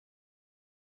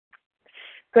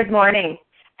Good morning,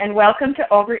 and welcome to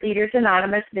Overeaters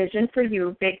Anonymous Vision for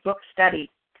You Big Book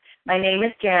Study. My name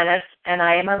is Janice, and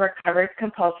I am a recovered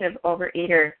compulsive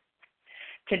overeater.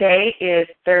 Today is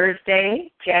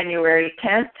Thursday, January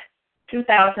 10th,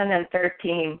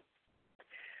 2013.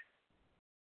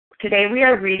 Today we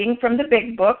are reading from the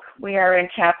Big Book. We are in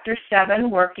Chapter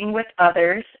 7, Working with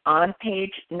Others, on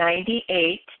page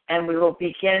 98, and we will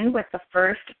begin with the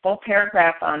first full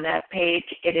paragraph on that page.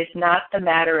 It is not the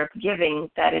matter of giving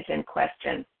that is in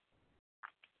question.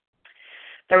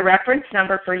 The reference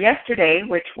number for yesterday,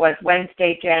 which was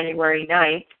Wednesday, January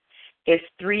 9th, is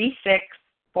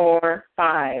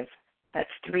 3645.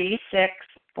 That's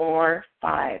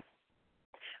 3645.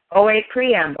 OA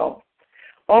Preamble.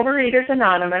 Overeaters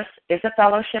Anonymous is a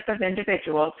fellowship of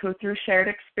individuals who, through shared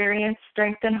experience,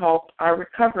 strength, and hope, are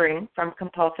recovering from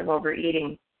compulsive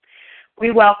overeating.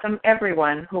 We welcome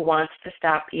everyone who wants to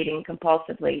stop eating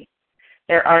compulsively.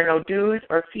 There are no dues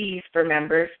or fees for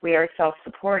members. We are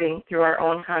self-supporting through our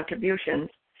own contributions,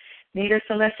 neither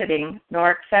soliciting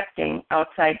nor accepting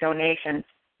outside donations.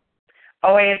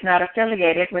 OA is not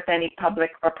affiliated with any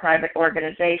public or private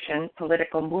organization,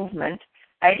 political movement,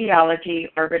 ideology,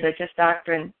 or religious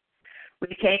doctrine. We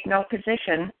take no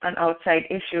position on outside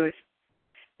issues.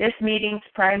 This meeting's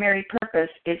primary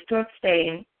purpose is to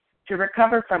abstain, to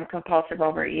recover from compulsive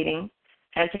overeating,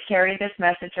 and to carry this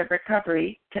message of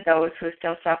recovery to those who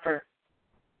still suffer.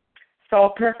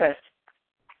 Sole purpose.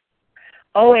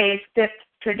 OA's fifth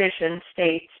tradition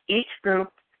states each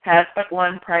group has but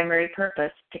one primary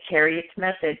purpose: to carry its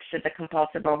message to the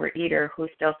compulsive overeater who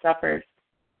still suffers.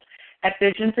 At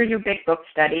Vision for You Big Book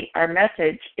Study, our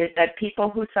message is that people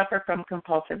who suffer from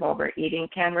compulsive overeating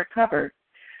can recover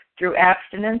through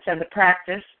abstinence and the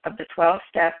practice of the 12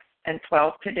 steps and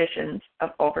 12 traditions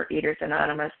of Overeaters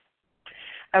Anonymous.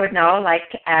 I would now like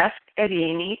to ask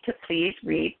Irini to please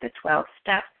read the 12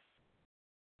 steps.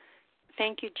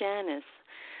 Thank you, Janice.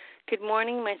 Good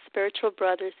morning, my spiritual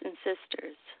brothers and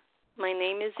sisters. My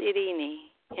name is Irini,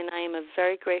 and I am a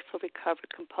very grateful recovered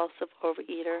compulsive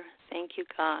overeater. Thank you,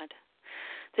 God.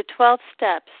 The 12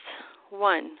 steps.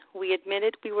 1. We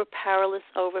admitted we were powerless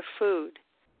over food,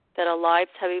 that our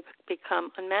lives have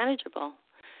become unmanageable.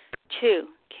 2.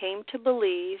 Came to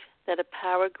believe that a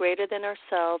power greater than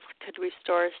ourselves could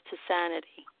restore us to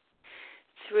sanity.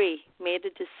 3. Made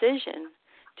a decision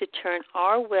to turn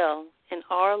our will and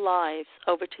our lives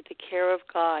over to the care of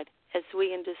God as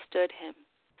we understood Him.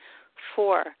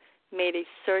 4. Made a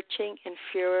searching and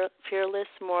fearless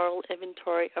moral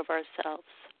inventory of ourselves.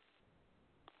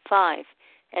 5.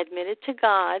 Admitted to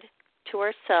God, to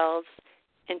ourselves,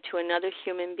 and to another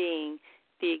human being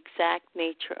the exact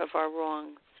nature of our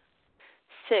wrongs.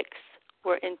 6.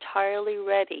 We're entirely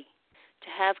ready to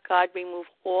have God remove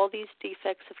all these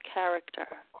defects of character.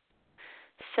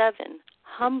 7.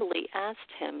 Humbly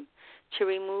asked Him to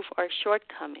remove our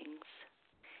shortcomings.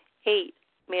 8.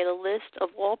 Made a list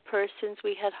of all persons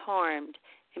we had harmed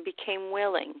and became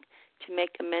willing to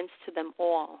make amends to them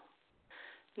all.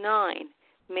 9.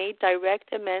 Made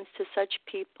direct amends to such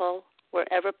people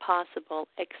wherever possible,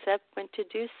 except when to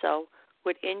do so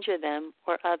would injure them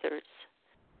or others.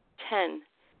 10.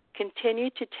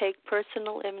 Continued to take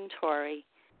personal inventory,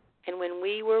 and when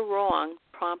we were wrong,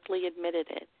 promptly admitted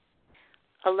it.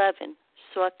 11.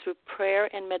 Sought through prayer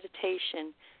and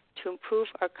meditation to improve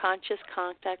our conscious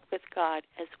contact with God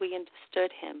as we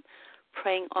understood Him,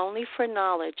 praying only for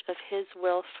knowledge of His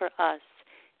will for us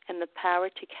and the power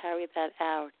to carry that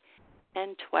out.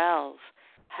 And 12.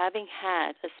 Having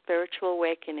had a spiritual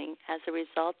awakening as a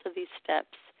result of these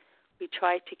steps, we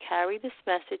try to carry this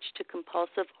message to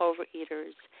compulsive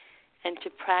overeaters and to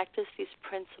practice these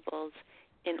principles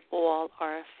in all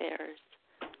our affairs.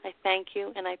 I thank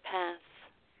you, and I pass.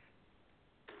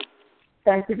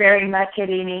 Thank you very much,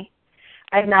 Irini.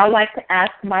 I'd now like to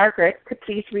ask Margaret to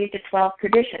please read the 12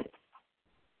 traditions.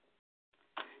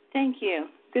 Thank you.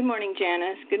 Good morning,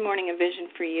 Janice. Good morning, A Vision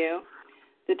for You.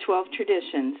 The 12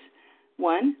 traditions.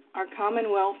 1. Our common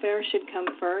welfare should come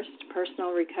first.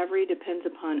 Personal recovery depends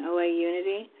upon OA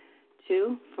unity.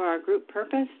 2. For our group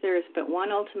purpose, there is but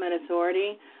one ultimate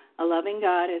authority, a loving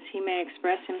God, as He may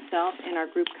express Himself in our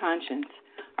group conscience.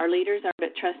 Our leaders are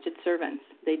but trusted servants.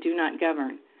 They do not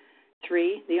govern.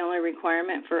 3. The only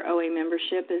requirement for OA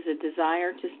membership is a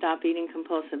desire to stop eating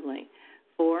compulsively.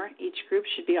 4. Each group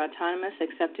should be autonomous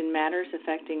except in matters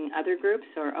affecting other groups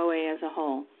or OA as a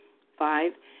whole.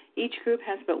 5. Each group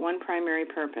has but one primary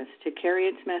purpose, to carry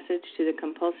its message to the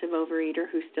compulsive overeater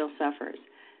who still suffers.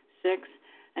 6.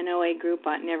 An OA group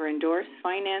ought never endorse,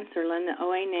 finance, or lend the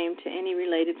OA name to any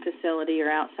related facility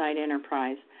or outside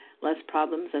enterprise. lest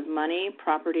problems of money,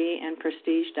 property, and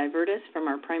prestige divert us from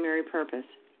our primary purpose.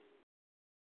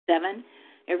 7,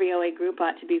 every OA group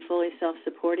ought to be fully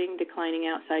self-supporting, declining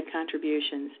outside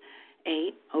contributions.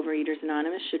 8, Overeaters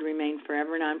Anonymous should remain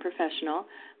forever non-professional,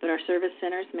 but our service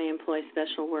centers may employ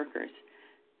special workers.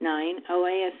 9,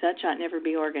 OA as such ought never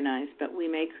be organized, but we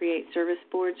may create service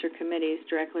boards or committees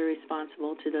directly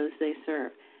responsible to those they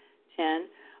serve. 10,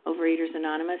 Overeaters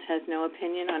Anonymous has no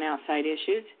opinion on outside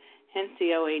issues, hence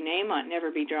the OA name ought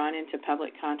never be drawn into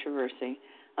public controversy.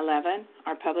 11,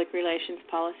 our public relations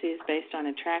policy is based on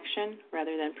attraction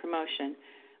rather than promotion.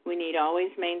 We need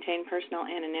always maintain personal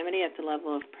anonymity at the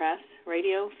level of press,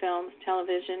 radio, films,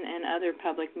 television, and other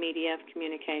public media of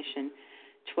communication.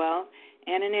 12,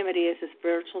 anonymity is the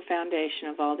spiritual foundation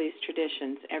of all these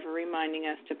traditions, ever reminding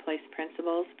us to place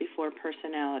principles before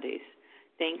personalities.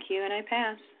 Thank you, and I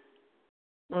pass.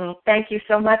 Thank you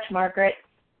so much, Margaret.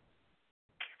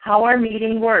 How our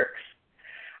meeting works.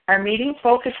 Our meeting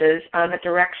focuses on the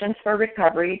directions for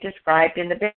recovery described in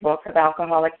the Big Book of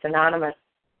Alcoholics Anonymous.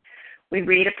 We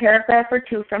read a paragraph or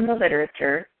two from the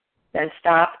literature, then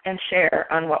stop and share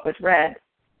on what was read.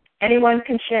 Anyone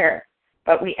can share,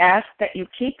 but we ask that you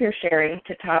keep your sharing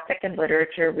to topic and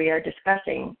literature we are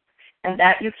discussing, and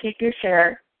that you keep your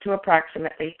share to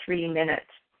approximately 3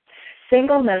 minutes.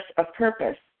 Singleness of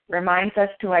purpose reminds us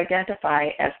to identify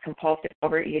as compulsive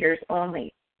overeaters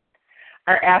only.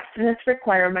 Our abstinence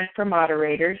requirement for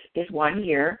moderators is 1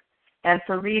 year, and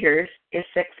for readers is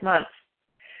 6 months.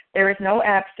 There is no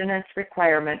abstinence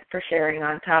requirement for sharing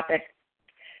on topic.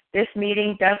 This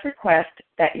meeting does request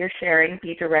that your sharing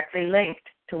be directly linked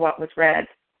to what was read.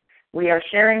 We are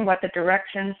sharing what the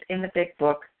directions in the Big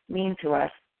Book mean to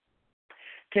us.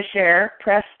 To share,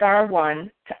 press star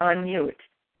 1 to unmute.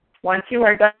 Once you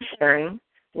are done sharing,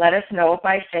 let us know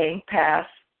by saying pass,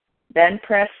 then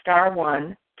press star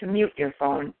 1 to mute your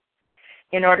phone.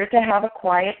 In order to have a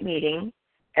quiet meeting,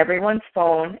 everyone's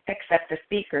phone except the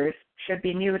speaker's should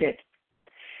be muted.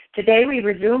 Today we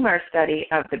resume our study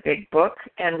of the Big Book,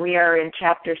 and we are in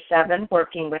Chapter 7,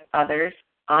 Working with Others,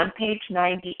 on page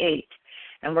 98.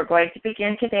 And we're going to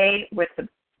begin today with the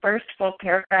first full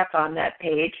paragraph on that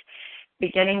page,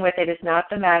 beginning with "It is not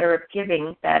the matter of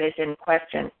giving that is in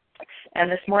question."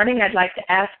 And this morning I'd like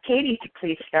to ask Katie to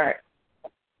please start.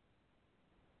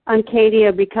 I'm Katie,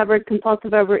 a recovered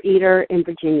compulsive overeater in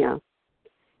Virginia.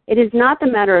 It is not the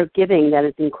matter of giving that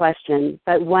is in question,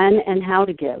 but when and how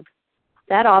to give.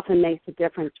 That often makes a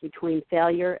difference between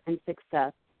failure and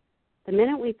success. The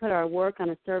minute we put our work on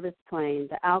a service plane,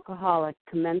 the alcoholic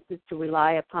commences to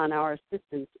rely upon our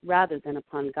assistance rather than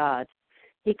upon God.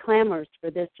 He clamors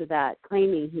for this or that,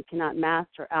 claiming he cannot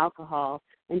master alcohol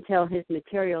until his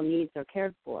material needs are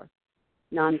cared for.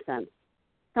 Nonsense.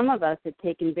 Some of us have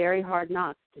taken very hard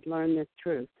knocks to learn this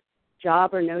truth.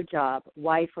 Job or no job,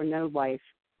 wife or no wife,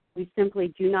 we simply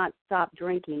do not stop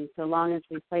drinking so long as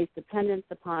we place dependence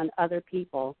upon other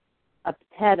people,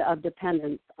 ahead of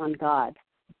dependence on God.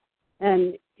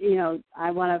 And,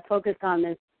 I want to focus on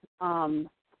this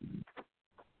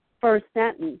first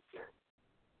sentence.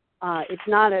 It's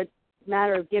not a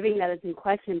matter of giving that is in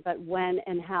question, but when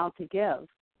and how to give.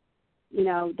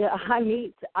 I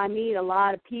meet a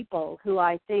lot of people who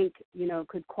I think,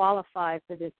 could qualify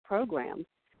for this program,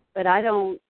 but I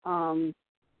don't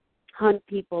hunt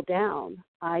people down.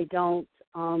 I don't,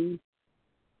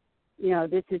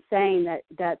 this is saying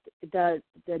that the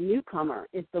newcomer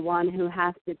is the one who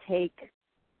has to take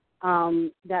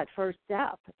that first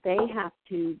step. They have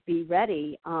to be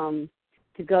ready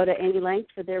to go to any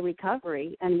length for their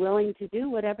recovery and willing to do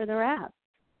whatever they're asked.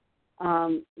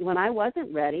 When I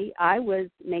wasn't ready, I was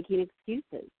making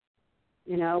excuses.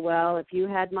 Well, if you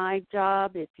had my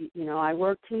job, if I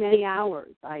work too many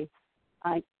hours, I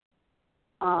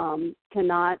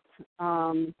cannot,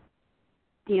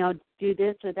 do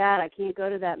this or that. I can't go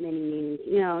to that many meetings.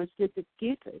 It's just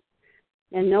excuses.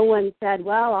 And no one said,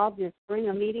 well, I'll just bring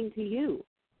a meeting to you.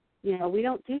 We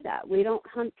don't do that. We don't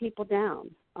hunt people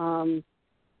down. And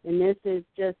this is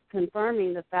just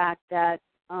confirming the fact that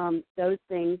those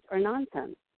things are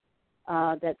nonsense,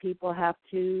 that people have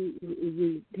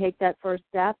to take that first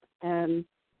step and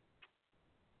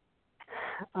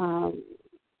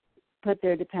put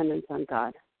their dependence on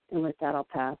God. And with that, I'll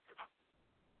pass.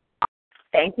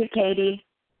 Thank you, Katie.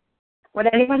 Would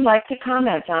anyone like to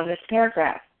comment on this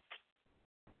paragraph?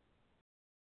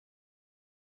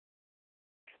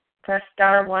 Press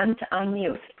star 1 to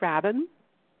unmute. Robin.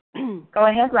 Go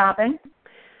ahead, Robin.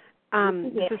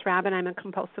 This is Robin. I'm a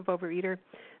compulsive overeater.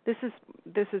 This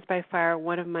is by far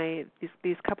one of my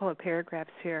these couple of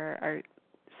paragraphs here are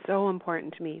so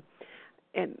important to me.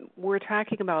 And we're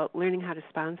talking about learning how to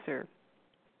sponsor.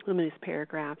 luminous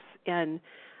paragraphs. And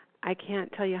I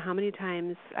can't tell you how many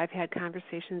times I've had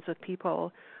conversations with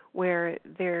people where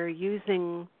they're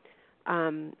using,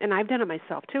 and I've done it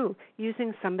myself too,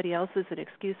 using somebody else as an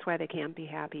excuse why they can't be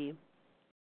happy,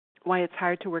 why it's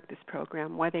hard to work this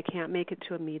program, why they can't make it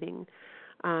to a meeting,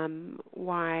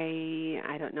 why,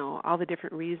 I don't know, all the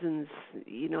different reasons,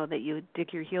 that you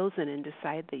dig your heels in and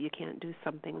decide that you can't do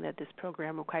something that this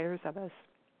program requires of us.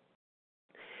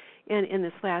 And in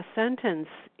this last sentence,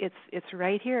 it's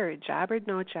right here, job or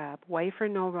no job, wife or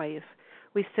no wife.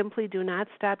 We simply do not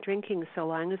stop drinking so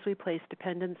long as we place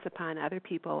dependence upon other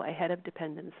people ahead of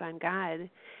dependence on God.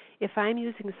 If I'm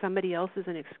using somebody else as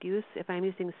an excuse, if I'm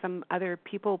using some other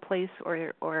people, place,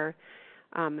 or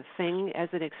thing as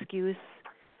an excuse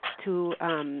to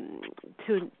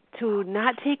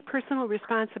not take personal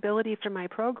responsibility for my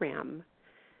program,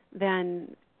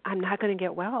 then I'm not going to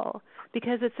get well,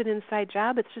 because it's an inside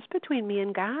job. It's just between me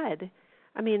and God.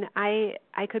 I mean, I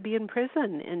could be in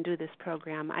prison and do this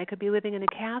program. I could be living in a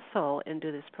castle and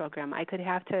do this program. I could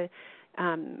have to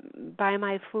buy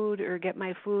my food or get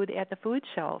my food at the food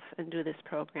shelf and do this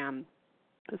program.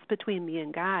 It's between me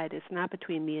and God. It's not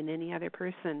between me and any other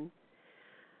person.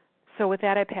 So with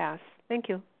that, I pass. Thank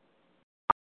you.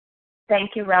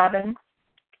 Thank you, Robin.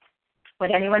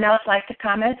 Would anyone else like to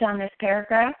comment on this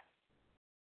paragraph?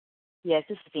 Yes,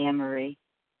 this is Anne-Marie.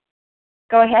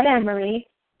 Go ahead, Anne-Marie.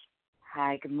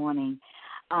 Hi, good morning.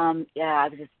 I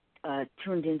was just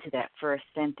tuned into that first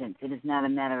sentence. It is not a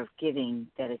matter of giving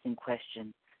that is in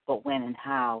question, but when and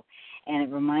how. And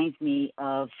it reminds me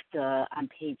of on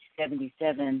page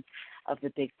 77 of the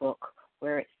big book,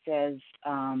 where it says,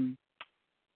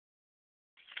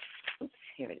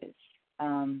 here it is.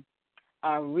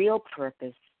 Our real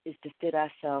purpose is to fit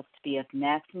ourselves to be of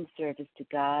maximum service to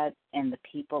God and the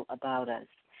people about us.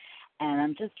 And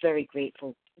I'm just very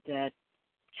grateful to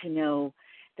know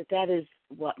that is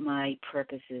what my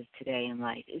purpose is today in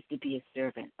life, is to be a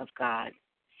servant of God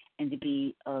and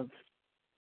to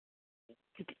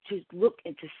look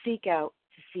and to seek out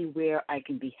to see where I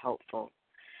can be helpful.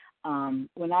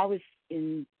 When I was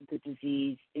in the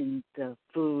disease, in the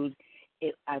food,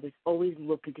 I was always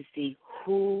looking to see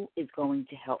who is going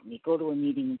to help me. Go to a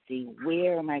meeting and see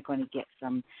where am I going to get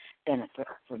some benefit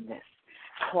from this.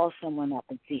 Call someone up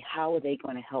and see how are they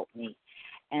going to help me.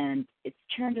 And it's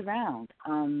turned around.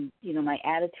 My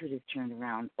attitude has turned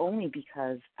around only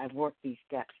because I've worked these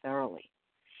steps thoroughly,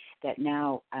 that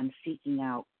now I'm seeking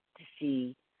out to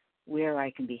see where I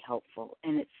can be helpful.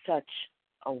 And it's such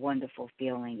a wonderful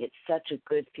feeling. It's such a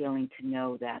good feeling to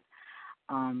know that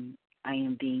I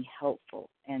am being helpful,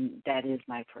 and that is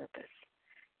my purpose.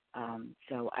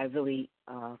 So I really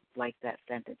like that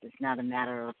sentence. It's not a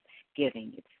matter of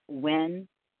giving. It's when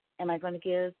am I going to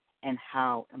give and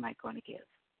how am I going to give?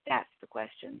 That's the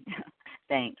question.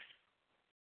 Thanks.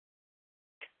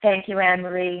 Thank you,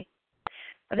 Anne-Marie.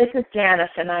 This is Janice,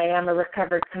 and I am a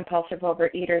recovered compulsive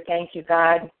overeater. Thank you,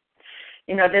 God.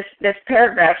 This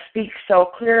paragraph speaks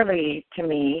so clearly to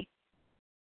me,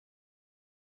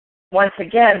 once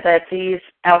again, that these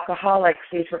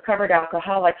recovered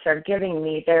alcoholics are giving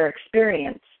me their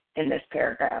experience in this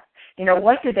paragraph.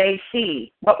 What do they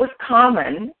see? What was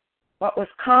common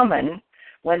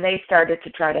when they started to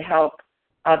try to help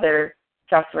other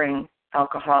suffering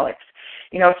alcoholics?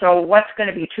 So what's going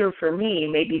to be true for me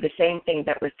may be the same thing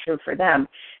that was true for them.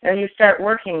 And you start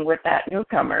working with that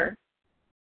newcomer.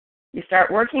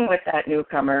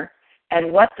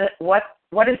 And what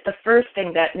is the first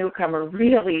thing that newcomer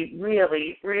really,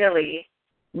 really, really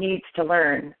needs to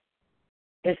learn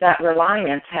is that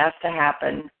reliance has to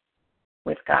happen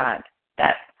with God.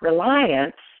 That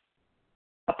reliance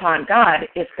upon God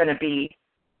is going to be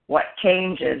what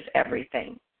changes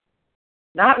everything.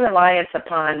 Not reliance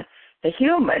upon the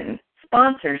human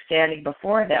sponsor standing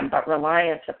before them, but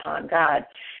reliance upon God.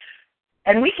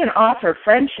 And we can offer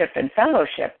friendship and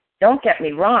fellowship. Don't get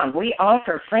me wrong. We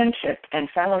offer friendship and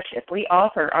fellowship. We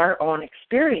offer our own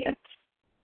experience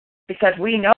because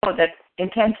we know that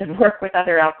intensive work with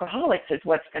other alcoholics is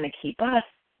what's going to keep us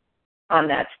on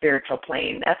that spiritual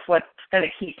plane. That's what's going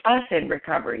to keep us in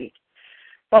recovery.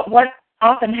 But what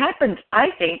often happens, I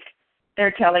think,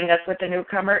 they're telling us with the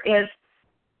newcomer is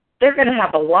they're going to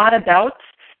have a lot of doubts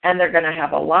and they're going to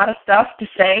have a lot of stuff to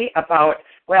say about,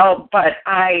 well, but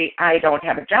I don't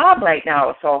have a job right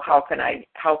now, so how can I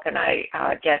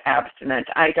get abstinent?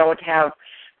 I don't have,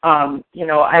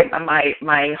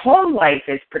 my home life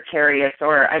is precarious,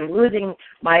 or I'm losing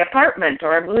my apartment,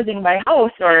 or I'm losing my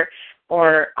house,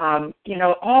 or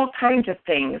all kinds of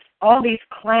things, all these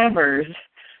clamors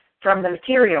from the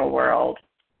material world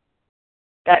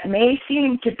that may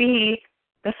seem to be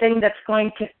the thing that's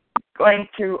going to going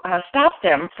to stop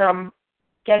them from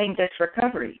getting this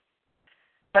recovery.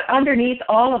 But underneath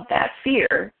all of that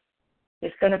fear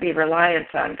is going to be reliance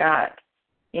on God.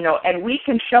 And we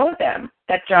can show them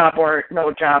that job or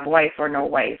no job, wife or no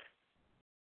wife.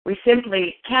 We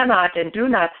simply cannot and do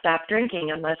not stop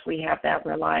drinking unless we have that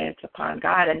reliance upon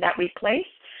God, and that we place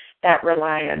that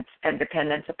reliance and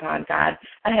dependence upon God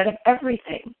ahead of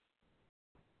everything.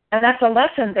 And that's a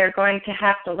lesson they're going to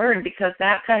have to learn, because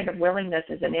that kind of willingness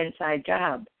is an inside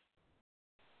job.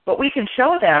 But we can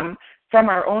show them from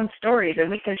our own stories, and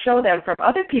we can show them from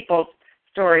other people's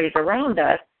stories around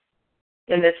us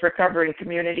in this recovering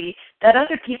community that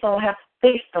other people have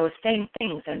faced those same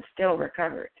things and still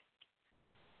recovered.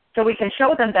 So we can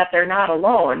show them that they're not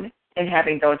alone in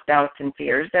having those doubts and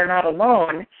fears. They're not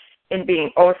alone in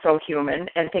being oh so human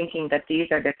and thinking that these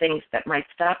are the things that might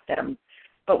stop them.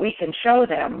 But we can show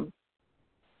them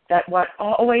that what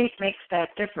always makes that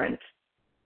difference,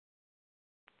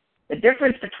 the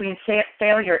difference between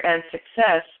failure and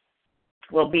success,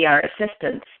 will be our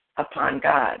insistence upon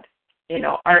God.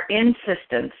 Our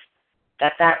insistence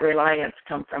that reliance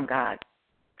come from God.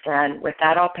 And with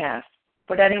that, I'll pass.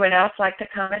 Would anyone else like to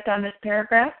comment on this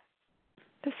paragraph?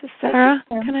 This is Sarah.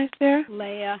 Can I share?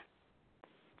 Leah.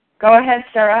 Go ahead,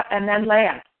 Sarah, and then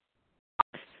Leah.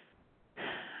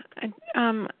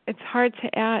 It's hard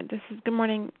to add. Good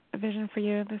morning, Vision for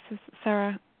You. This is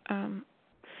Sarah,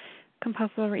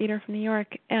 compulsive overeater from New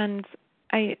York, and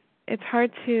it's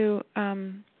hard to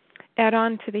add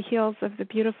on to the heels of the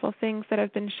beautiful things that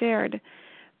have been shared.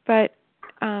 But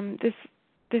this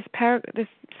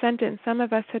sentence, some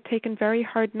of us have taken very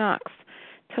hard knocks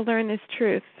to learn this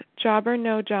truth. Job or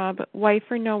no job, wife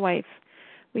or no wife,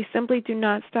 we simply do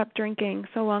not stop drinking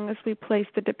so long as we place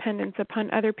the dependence upon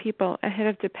other people ahead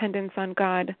of dependence on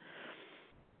God.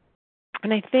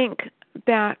 And I think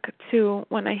back to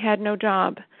when I had no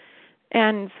job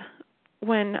and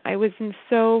when I was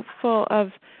so full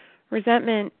of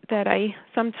resentment that I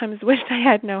sometimes wished I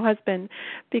had no husband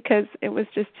because it was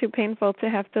just too painful to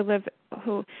have to live.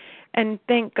 And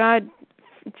thank God,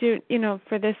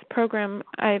 for this program,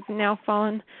 I've now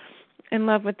fallen in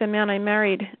love with the man I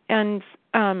married, and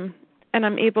I'm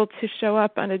able to show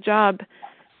up on a job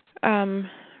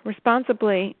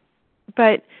responsibly.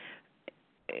 But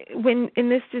when in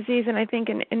this disease, and I think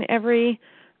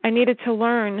I needed to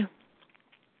learn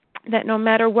that no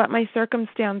matter what my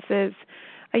circumstances,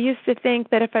 I used to think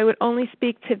that if I would only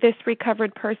speak to this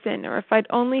recovered person, or if I'd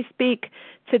only speak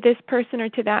to this person or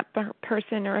to that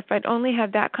person, or if I'd only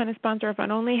have that kind of sponsor, if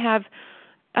I'd only have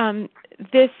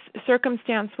this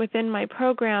circumstance within my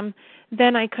program,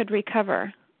 then I could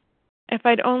recover. If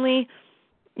I'd only,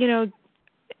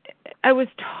 I was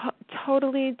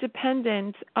totally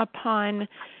dependent upon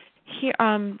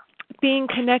being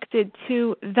connected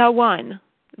to the one,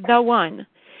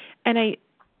 and I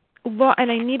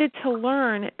needed to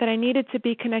learn that I needed to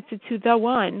be connected to the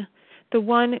one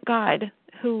God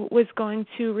who was going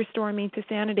to restore me to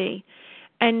sanity.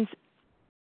 And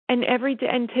every day,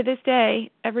 and to this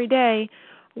day, every day,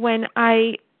 when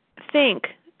I think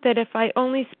that if I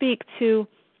only speak to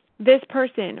this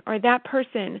person or that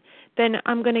person, then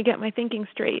I'm going to get my thinking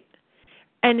straight.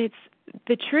 And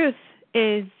the truth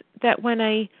is that when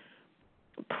I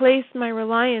place my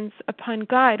reliance upon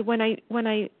God, when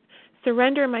I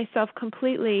surrender myself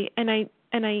completely, and I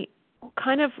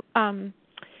kind of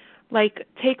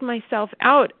take myself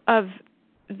out of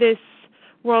this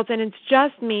world, and it's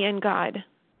just me and God,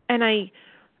 and I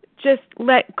just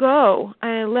let go.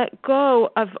 I let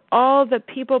go of all the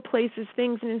people, places,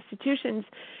 things, and institutions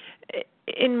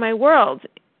in my world.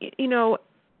 Even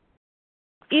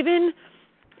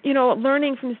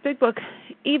learning from this big book,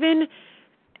 even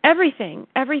everything,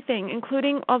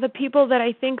 including all the people that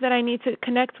I think that I need to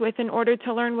connect with in order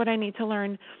to learn what I need to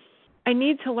learn. I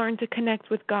need to learn to connect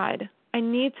with God. I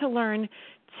need to learn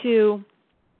to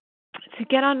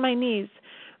get on my knees,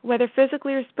 whether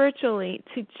physically or spiritually,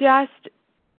 to just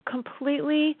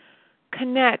completely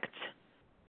connect.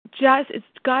 God,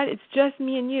 it's just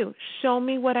me and you. Show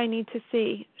me what I need to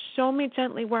see. Show me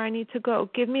gently where I need to go.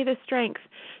 Give me the strength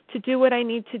to do what I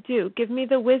need to do. Give me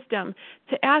the wisdom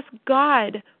to ask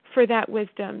God for that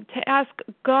wisdom, to ask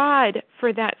God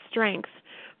for that strength,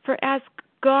 for ask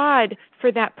God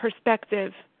for that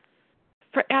perspective,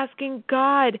 for asking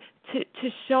God to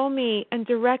show me and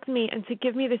direct me and to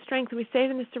give me the strength. We say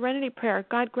it in the Serenity Prayer,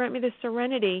 God grant me the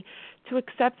serenity to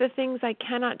accept the things I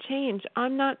cannot change.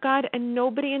 I'm not God, and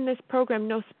nobody in this program,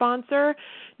 no sponsor,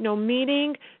 no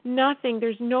meeting, nothing.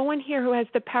 There's no one here who has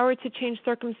the power to change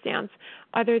circumstance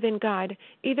other than God.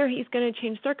 Either he's going to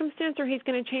change circumstance or he's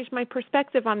going to change my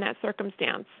perspective on that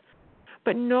circumstance.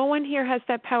 but no one here has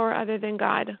that power other than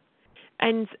God.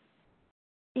 And,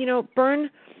 burn,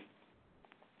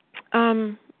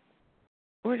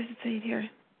 where does it say it here?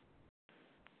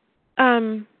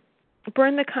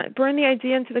 Burn the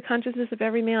idea into the consciousness of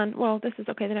every man. Well, this is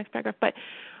the next paragraph, but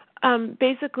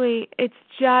basically it's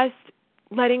just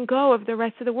letting go of the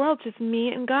rest of the world, just me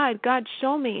and God. God,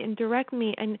 show me and direct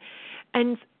me, and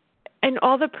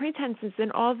all the pretenses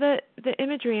and all the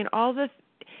imagery and all the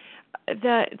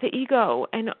ego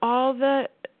and all the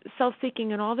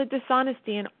self-seeking and all the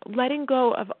dishonesty, and letting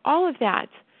go of all of that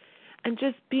and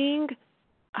just being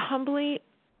humbly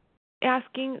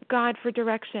asking God for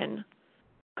direction,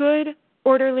 good,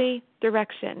 orderly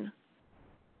direction.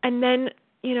 And then,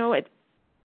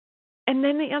 and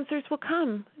then the answers will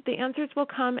come. The answers will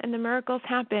come and the miracles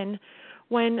happen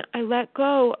when I let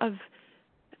go of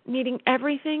needing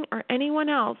everything or anyone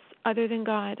else other than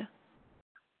God.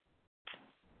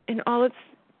 In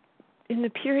the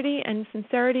purity and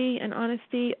sincerity and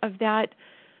honesty of that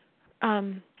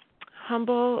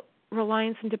humble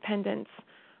reliance and dependence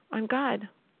on God.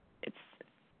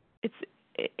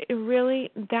 It really,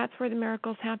 that's where the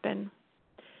miracles happen.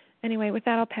 Anyway, with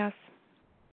that, I'll pass.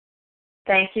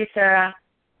 Thank you, Sarah.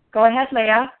 Go ahead,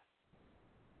 Leah.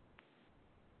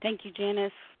 Thank you,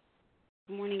 Janice.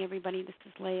 Good morning, everybody. This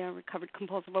is Leah, recovered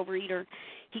compulsive overeater.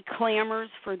 He clamors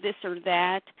for this or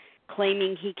that,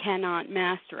 claiming he cannot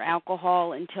master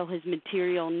alcohol until his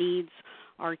material needs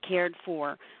are cared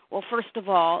for. Well, first of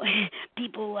all,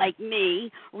 people like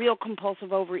me, real compulsive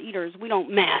overeaters, we don't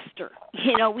master.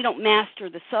 We don't master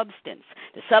the substance.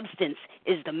 The substance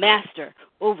is the master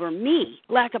over me.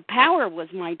 Lack of power was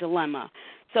my dilemma.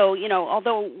 So,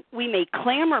 although we may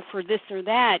clamor for this or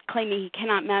that, claiming he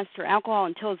cannot master alcohol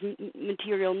until his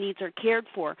material needs are cared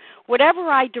for, whatever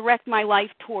I direct my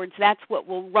life towards, that's what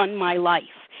will run my life.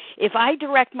 If I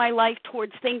direct my life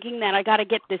towards thinking that I got to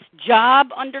get this job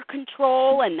under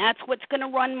control and that's what's going to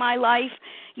run my life,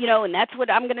 and that's what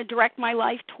I'm going to direct my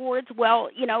life towards, well,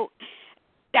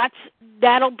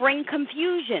 that'll bring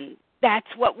confusion. That's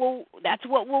what will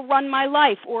run my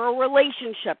life, or a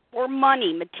relationship, or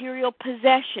money, material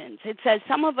possessions. It says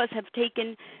some of us have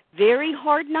taken very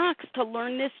hard knocks to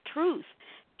learn this truth.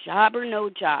 Job or no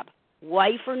job,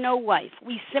 wife or no wife,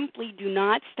 we simply do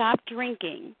not stop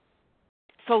drinking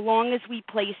so long as we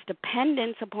place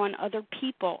dependence upon other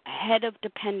people ahead of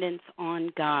dependence on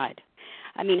God.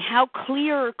 I mean, how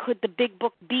clear could the big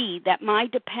book be that my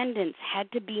dependence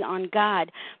had to be on God?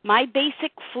 My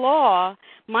basic flaw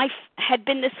had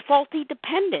been this faulty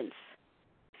dependence,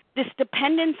 this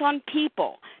dependence on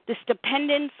people, this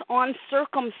dependence on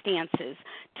circumstances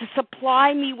to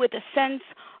supply me with a sense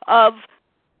of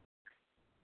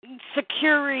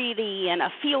security and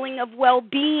a feeling of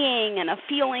well-being and a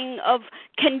feeling of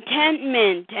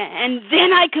contentment, and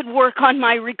then I could work on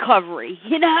my recovery.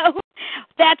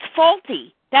 That's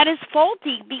faulty. That is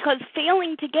faulty, because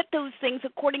failing to get those things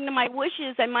according to my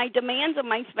wishes and my demands and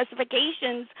my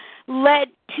specifications led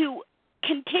to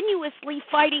continuously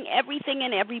fighting everything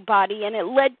and everybody, and it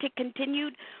led to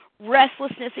continued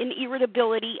restlessness and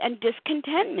irritability and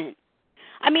discontentment.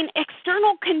 I mean,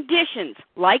 external conditions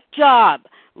like job,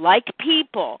 like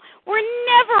people, were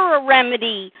never a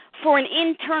remedy for an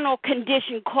internal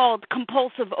condition called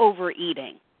compulsive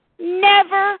overeating.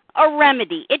 Never a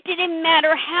remedy. It didn't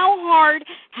matter how hard,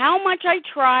 how much I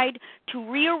tried to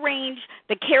rearrange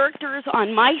the characters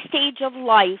on my stage of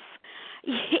life.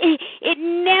 It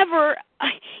never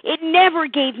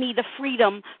gave me the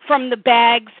freedom from the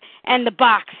bags and the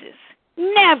boxes.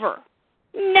 Never.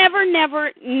 Never,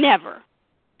 never, never.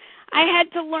 I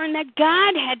had to learn that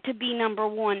God had to be number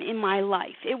one in my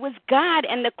life. It was God,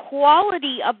 and the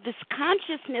quality of this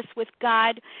consciousness with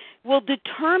God will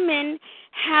determine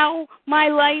how my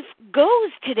life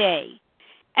goes today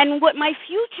and what my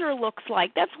future looks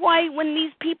like. That's why when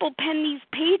these people pen these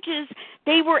pages,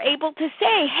 they were able to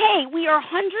say, hey, we are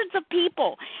hundreds of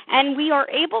people, and we are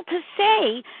able to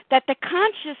say that the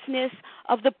consciousness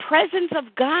of the presence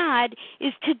of God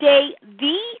is today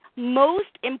the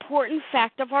most important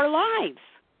fact of our lives.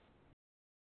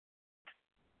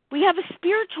 We have a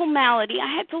spiritual malady. I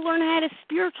had to learn I had a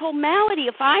spiritual malady.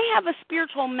 If I have a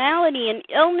spiritual malady, an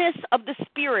illness of the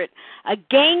spirit, a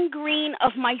gangrene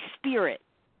of my spirit,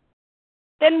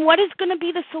 then what is going to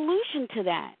be the solution to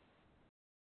that?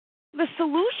 The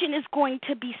solution is going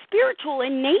to be spiritual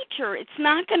in nature. It's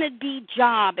not going to be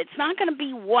job. It's not going to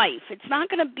be wife. It's not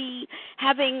going to be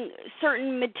having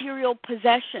certain material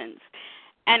possessions.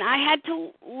 And I had to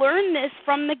learn this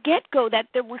from the get-go, that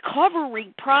the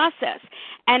recovery process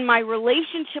and my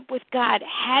relationship with God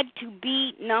had to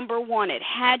be number one. It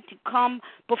had to come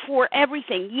before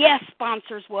everything. Yes,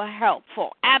 sponsors were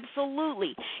helpful.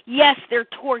 Absolutely. Yes, they're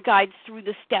tour guides through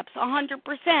the steps,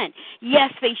 100%.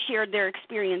 Yes, they shared their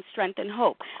experience, strength, and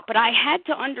hope. But I had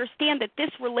to understand that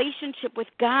this relationship with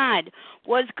God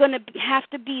was going to have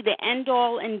to be the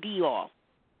end-all and be-all.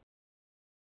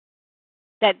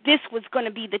 That this was going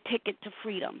to be the ticket to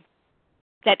freedom,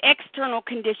 that external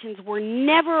conditions were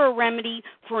never a remedy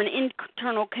for an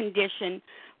internal condition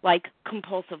like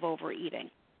compulsive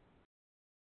overeating.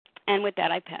 And with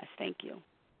that, I pass. Thank you.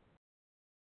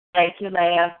 Thank you,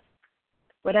 Leah.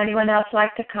 Would anyone else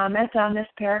like to comment on this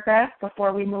paragraph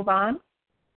before we move on?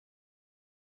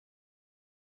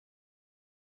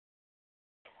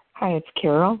 Hi, it's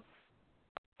Carol.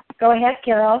 Go ahead,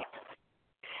 Carol.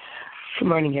 Good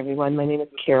morning, everyone. My name is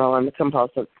Carol. I'm a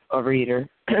compulsive overeater.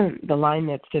 The line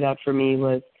that stood out for me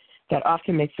was that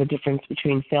often makes the difference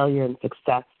between failure and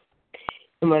success.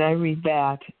 And when I read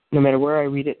that, no matter where I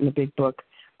read it in the big book,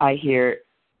 I hear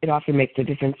it often makes the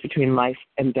difference between life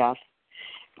and death.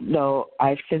 Though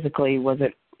I physically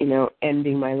wasn't,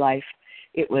 ending my life,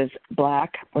 it was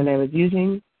black when I was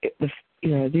using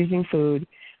food.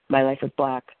 My life was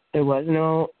black. There was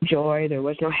no joy. There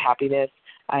was no happiness.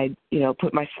 I'd,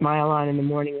 put my smile on in the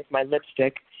morning with my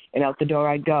lipstick, and out the door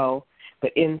I'd go.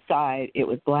 But inside, it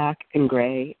was black and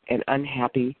gray and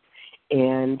unhappy.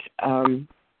 And, to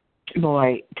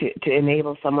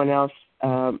enable someone else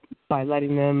by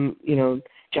letting them,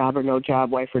 job or no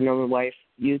job, wife or no wife,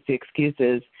 use the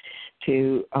excuses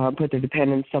to put their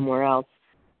dependence somewhere else,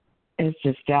 it's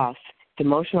just death. It's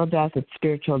emotional death, it's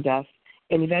spiritual death,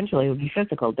 and eventually it would be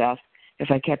physical death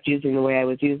if I kept using the way I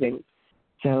was using.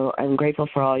 So I'm grateful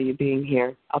for all you being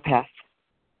here. I'll pass.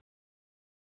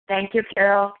 Thank you,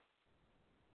 Carol.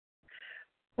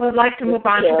 We'd like to move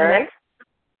on to the next.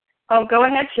 Oh, go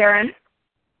ahead, Sharon.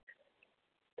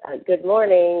 Good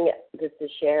morning. This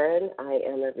is Sharon. I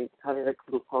am a recovered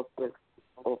compulsive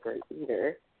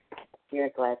overeater. Very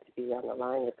glad to be on the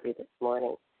line with you this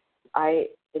morning.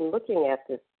 In looking at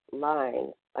this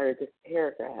line, or this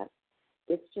paragraph,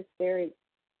 it's just very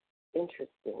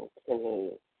interesting to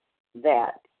me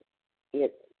that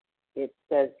it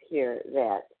says here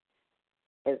that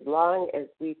as long as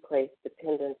we place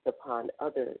dependence upon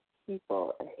other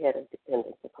people ahead of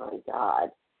dependence upon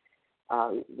God,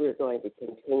 we're going to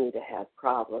continue to have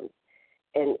problems.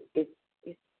 And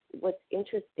what's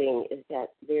interesting is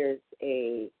that there's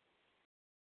a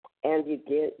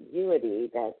ambiguity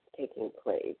that's taking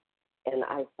place, and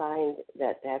I find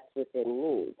that that's within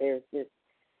me. There's this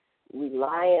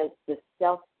reliance, this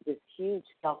huge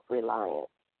self-reliance,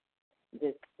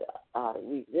 this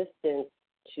resistance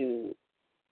to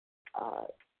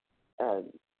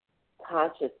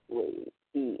consciously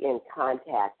be in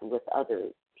contact with other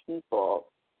people,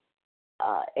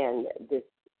 and this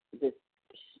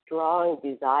strong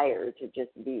desire to just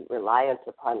be reliant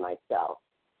upon myself.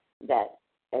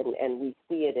 And we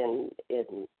see it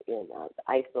in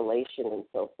isolation and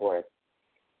so forth.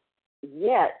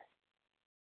 Yet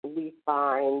we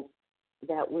find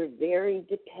that we're very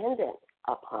dependent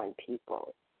upon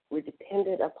people. We're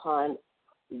dependent upon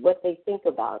what they think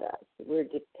about us. We're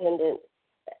dependent,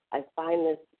 I find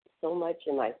this so much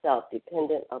in myself,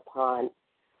 dependent upon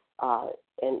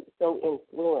and so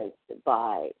influenced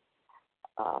by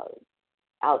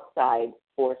outside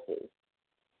forces.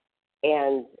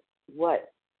 And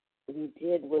what we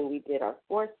did when we did our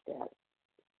 4 steps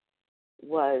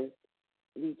was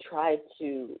we tried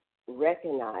to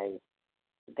recognize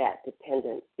that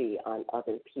dependency on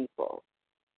other people.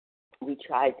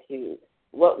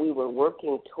 What we were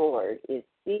working toward is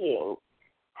seeing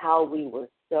how we were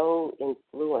so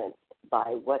influenced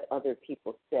by what other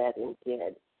people said and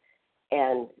did.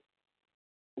 And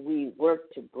we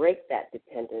worked to break that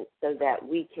dependence so that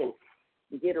we can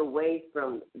get away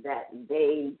from that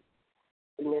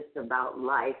vagueness about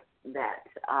life, that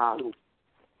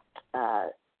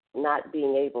not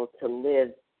being able to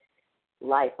live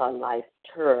life on life's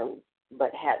terms,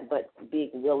 but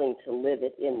being willing to live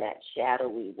it in that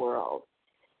shadowy world.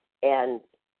 And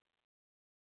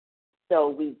so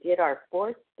we did our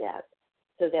 4th step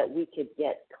so that we could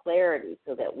get clarity,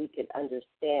 so that we could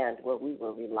understand where we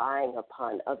were relying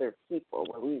upon other people,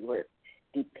 where we were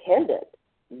dependent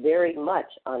very much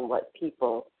on what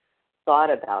people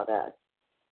thought about us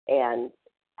and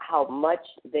how much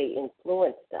they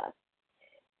influenced us.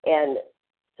 And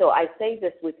so I say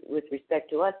this with respect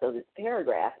to us. So this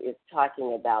paragraph is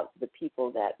talking about the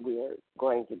people that we're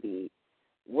going to be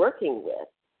working with.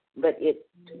 but it's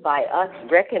by us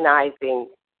recognizing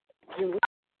who we are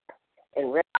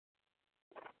and recognizing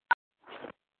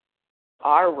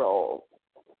our role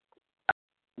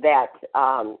that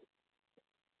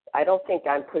I don't think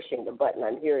I'm pushing the button.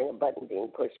 I'm hearing a button being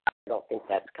pushed. I don't think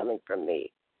that's coming from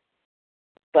me.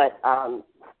 But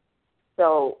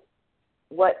so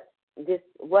what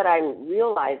I'm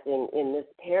realizing in this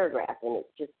paragraph, and it's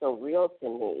just so real to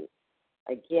me,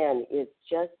 again, is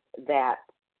just that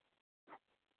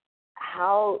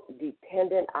how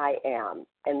dependent I am,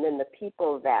 and then the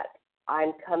people that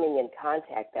I'm coming in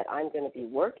contact, that I'm going to be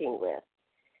working with,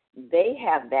 they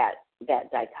have that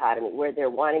dichotomy where they're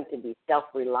wanting to be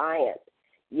self-reliant,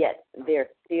 yet they're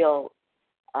still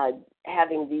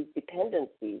having these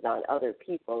dependencies on other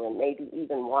people and maybe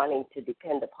even wanting to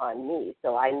depend upon me.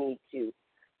 So I need to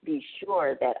be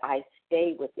sure that I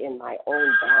stay within my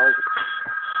own boundaries,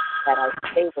 that I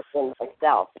stay within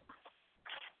myself.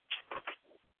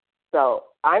 So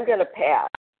I'm going to pass.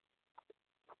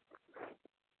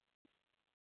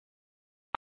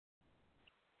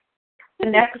 The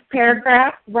next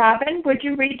paragraph, Robin, would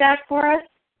you read that for us?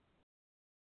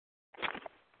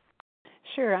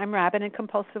 Sure. I'm Robin, a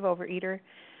compulsive overeater.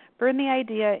 Burn the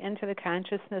idea into the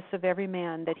consciousness of every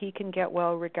man that he can get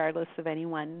well regardless of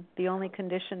anyone. The only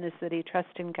condition is that he trust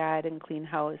in God and clean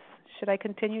house. Should I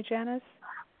continue, Janice?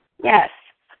 Yes.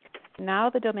 Now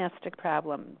the domestic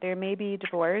problem. There may be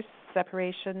divorce,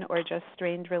 separation, or just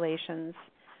strained relations.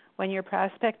 When your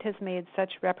prospect has made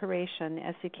such reparation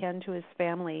as he can to his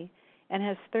family and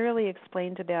has thoroughly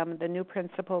explained to them the new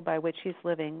principle by which he's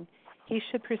living, he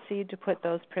should proceed to put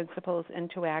those principles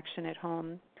into action at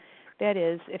home. That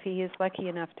is, if he is lucky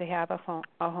enough to have a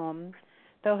home.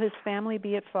 Though his family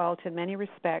be at fault in many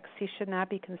respects, he should not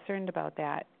be concerned about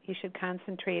that. He should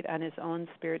concentrate on his own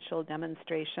spiritual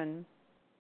demonstration.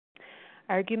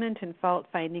 Argument and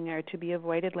fault-finding are to be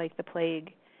avoided like the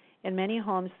plague. In many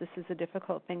homes, this is a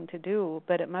difficult thing to do,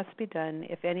 but it must be done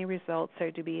if any results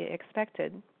are to be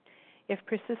expected. If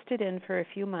persisted in for a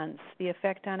few months, the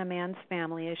effect on a man's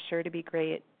family is sure to be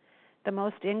great. The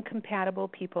most incompatible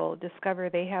people discover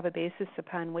they have a basis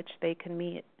upon which they can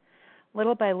meet.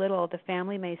 Little by little, the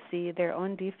family may see their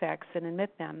own defects and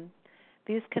admit them.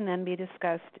 These can then be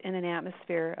discussed in an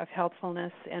atmosphere of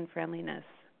helpfulness and friendliness.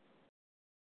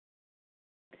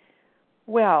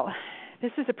 Well,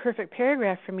 this is a perfect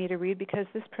paragraph for me to read because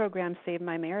this program saved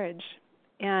my marriage.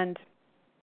 And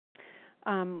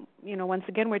once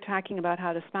again, we're talking about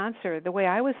how to sponsor. The way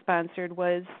I was sponsored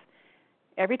was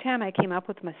every time I came up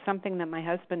with something that my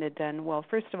husband had done, well,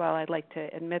 first of all, I'd like to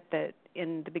admit that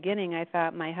in the beginning I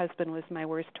thought my husband was my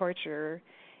worst torturer,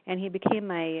 and he became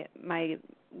my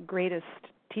greatest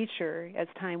teacher as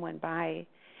time went by.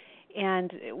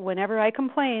 And whenever I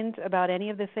complained about any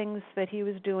of the things that he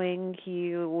was doing,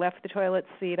 he left the toilet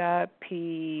seat up,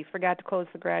 he forgot to close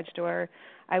the garage door,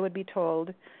 I would be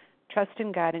told, trust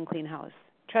in God and clean house.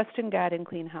 Trust in God and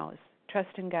clean house.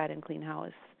 Trust in God and clean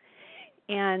house.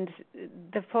 And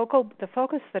the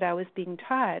focus that I was being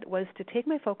taught was to take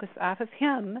my focus off of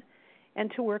him and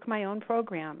to work my own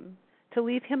program, to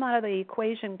leave him out of the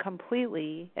equation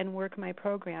completely and work my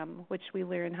program, which we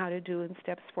learn how to do in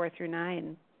steps 4 through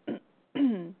 9.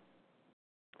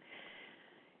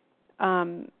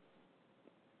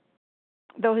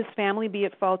 Though his family be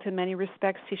at fault in many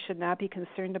respects, he should not be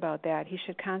concerned about that. He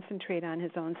should concentrate on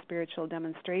his own spiritual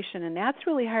demonstration, and that's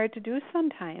really hard to do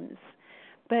sometimes.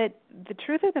 But the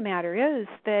truth of the matter is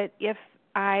that if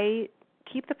I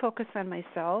keep the focus on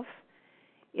myself,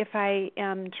 if I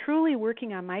am truly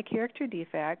working on my character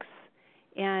defects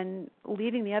and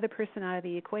leaving the other person out of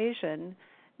the equation,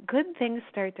 good things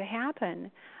start to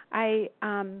happen. I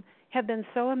have been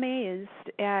so amazed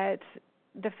at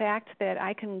the fact that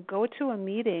I can go to a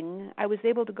meeting. I was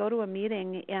able to go to a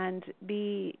meeting and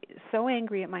be so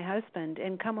angry at my husband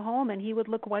and come home and he would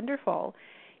look wonderful.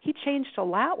 He changed a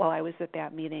lot while I was at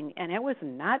that meeting, and it was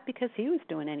not because he was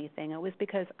doing anything. It was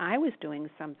because I was doing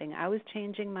something. I was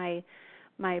changing my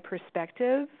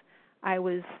perspective. I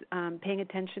was paying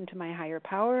attention to my higher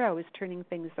power. I was turning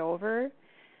things over.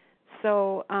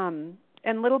 So,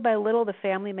 and little by little, the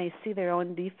family may see their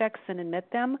own defects and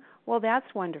admit them. Well, that's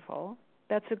wonderful.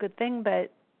 That's a good thing,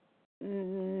 but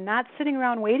not sitting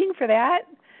around waiting for that,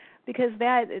 because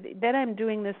then I'm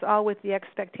doing this all with the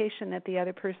expectation that the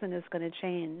other person is going to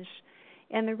change.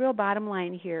 And the real bottom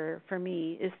line here for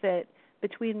me is that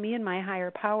between me and my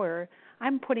higher power,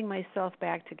 I'm putting myself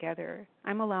back together.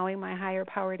 I'm allowing my higher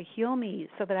power to heal me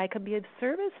so that I can be of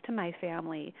service to my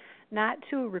family, not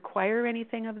to require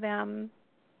anything of them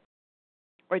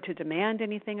or to demand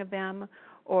anything of them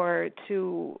or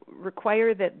to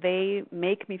require that they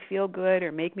make me feel good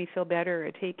or make me feel better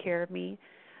or take care of me.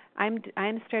 I'm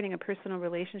starting a personal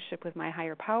relationship with my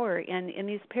higher power, and in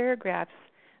these paragraphs,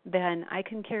 then I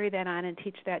can carry that on and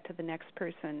teach that to the next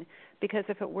person, because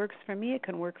if it works for me, it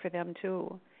can work for them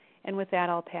too. And with that,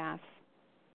 I'll pass.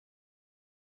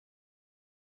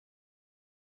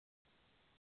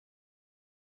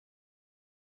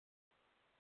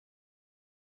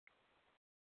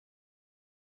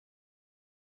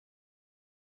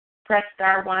 Press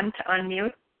star 1 to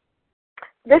unmute.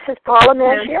 This is Paula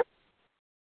Manship.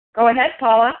 Go ahead,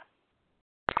 Paula.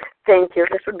 Thank you.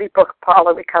 This would be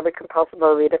Paula, recovered compulsive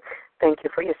overeater. Thank you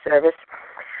for your service.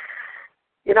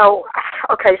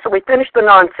 Okay, so we finished the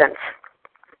nonsense.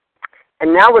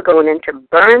 And now we're going into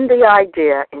burn the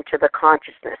idea into the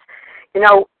consciousness. In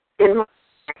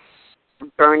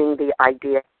burning the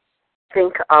idea,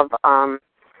 think of,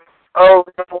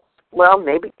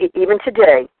 maybe even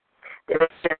today,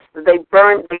 they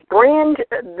brand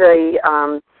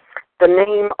the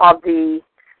name of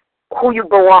who you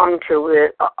belong to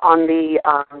on the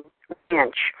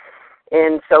ranch,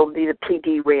 and so the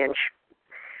PD ranch,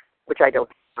 which I don't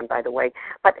on, by the way.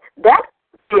 But that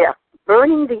idea,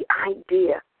 burning the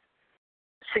idea,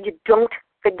 so you don't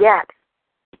forget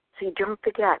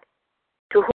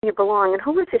to whom you belong. And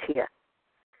who is it here?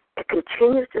 It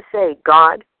continues to say,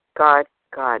 God, God,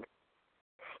 God.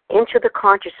 Into the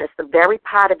consciousness, the very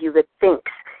part of you that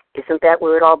thinks, isn't that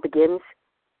where it all begins?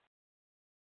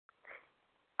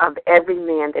 Of every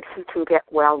man, that he can get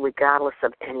well regardless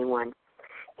of anyone.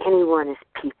 Anyone is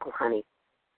people, honey.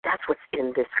 That's what's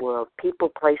in this world, people,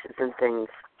 places, and things.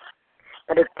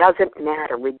 But it doesn't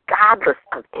matter, regardless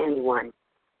of anyone.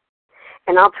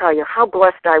 And I'll tell you how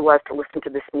blessed I was to listen to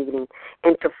this meeting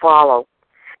and to follow,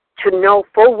 to know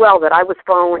full well that I was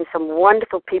following some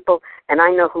wonderful people, and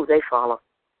I know who they follow.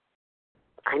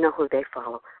 I know who they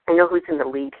follow. I know who's in the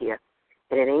lead here.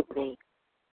 And it ain't me.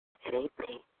 It ain't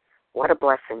me. What a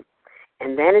blessing.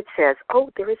 And then it says,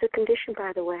 there is a condition,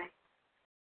 by the way.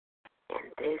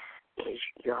 And this is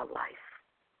your life.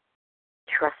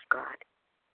 Trust God.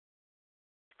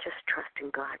 Just trust in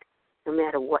God. No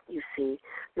matter what you see,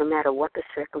 no matter what the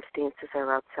circumstances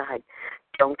are outside,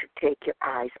 don't take your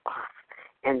eyes off.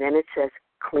 And then it says,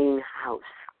 clean house.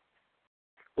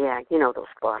 Yeah, you know those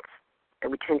spots that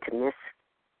we tend to miss.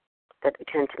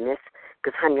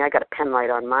 Because, honey, I got a pen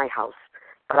light on my house,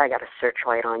 but I got a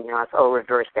searchlight on yours. Oh,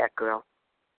 reverse that, girl.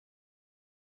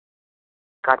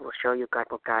 God will show you. God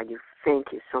will guide you.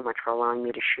 Thank you so much for allowing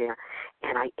me to share,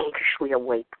 and I anxiously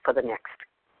await for the next.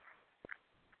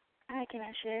 Hi, can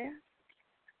I share?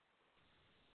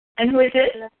 And who is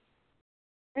it?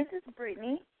 This is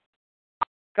Brittany.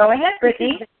 Go ahead,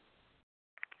 Brittany.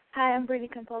 Hi, I'm Brittany,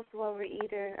 compulsive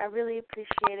overeater. I really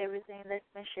appreciate everything that's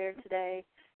been shared today,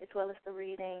 as well as the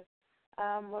reading.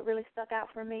 What really stuck out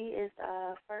for me is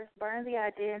first, burn the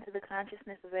idea into the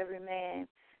consciousness of every man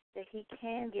that he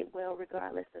can get well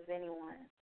regardless of anyone.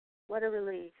 What a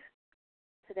relief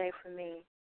today for me.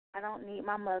 I don't need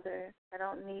my mother. I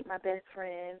don't need my best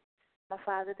friend. My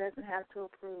father doesn't have to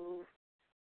approve.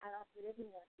 I don't need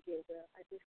anyone to get well. I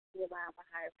just rely on my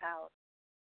higher power.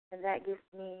 And that gives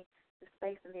me the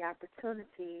space and the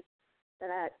opportunity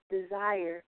that I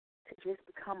desire to just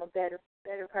become a better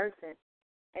person.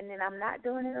 And then I'm not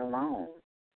doing it alone.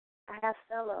 I have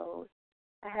fellows.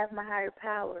 I have my higher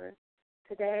power.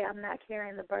 Today I'm not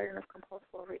carrying the burden of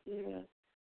compulsive overeating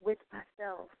with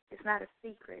myself. It's not a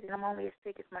secret, and I'm only as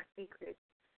sick as my secret.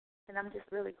 And I'm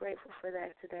just really grateful for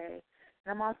that today. And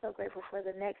I'm also grateful for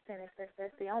the next sentence that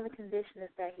says the only condition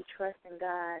is that he trusts in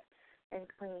God and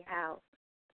clean house.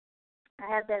 I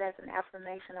have that as an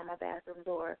affirmation on my bathroom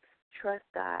door. Trust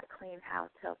God, clean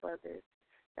house, help others.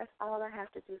 That's all I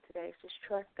have to do today is just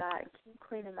trust God and keep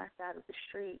cleaning my side of the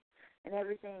street, and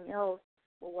everything else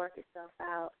will work itself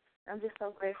out. I'm just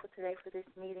so grateful today for this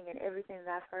meeting and everything that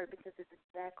I've heard, because it's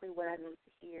exactly what I need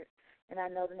to hear. And I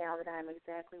know now that I'm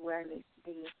exactly where I need to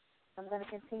be. I'm going to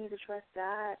continue to trust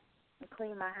God and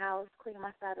clean my house, clean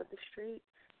my side of the street,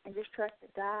 and just trust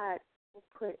that God will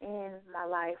put in my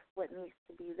life what needs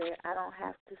to be there. I don't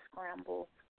have to scramble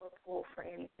or pull for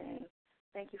anything.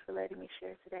 Thank you for letting me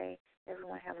share today.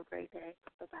 Everyone have a great day.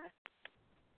 Bye-bye.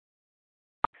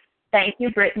 Thank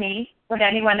you, Brittany. Would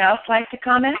anyone else like to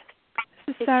comment?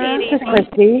 Sarah. This is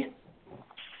Christy.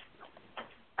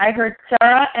 I heard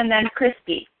Sarah and then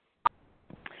Christy.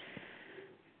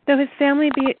 Though his family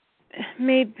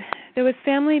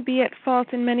be at fault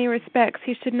in many respects,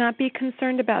 he should not be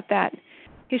concerned about that.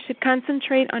 He should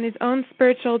concentrate on his own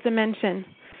spiritual dimension,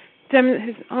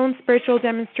 his own spiritual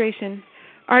demonstration.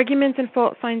 Arguments and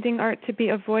fault-finding are to be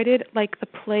avoided like the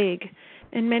plague.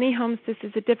 In many homes, this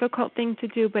is a difficult thing to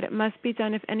do, but it must be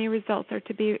done if any results are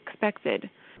to be expected.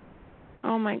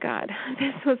 Oh, my God.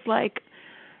 This was like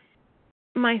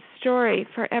my story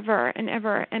forever and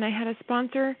ever. And I had a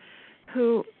sponsor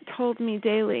who told me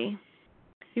daily,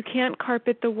 you can't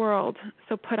carpet the world,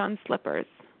 so put on slippers.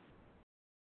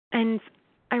 And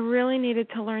I really needed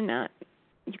to learn that.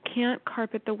 You can't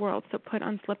carpet the world, so put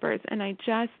on slippers. And I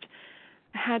just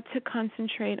had to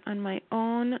concentrate on my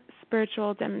own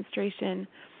spiritual demonstration.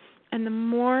 And the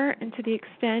more and to the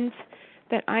extent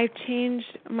that I've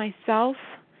changed myself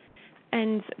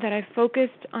and that I've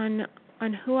focused on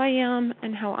who I am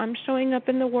and how I'm showing up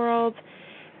in the world,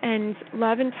 and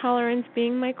love and tolerance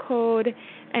being my code,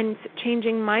 and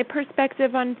changing my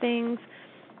perspective on things,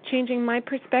 changing my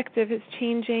perspective is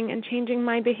changing, and changing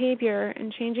my behavior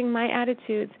and changing my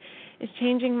attitudes is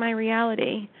changing my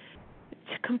reality.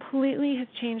 It completely has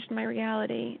changed my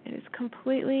reality. It has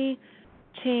completely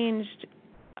changed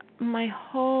my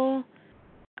whole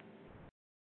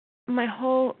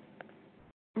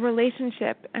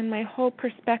relationship and my whole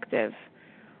perspective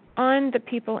on the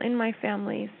people in my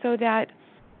family, so that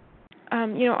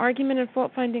argument and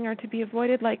fault finding are to be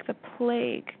avoided like the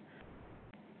plague,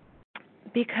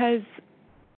 because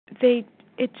it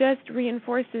just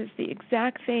reinforces the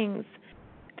exact things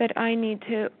that I need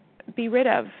to be rid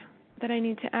of, that I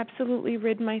need to absolutely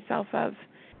rid myself of.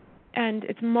 And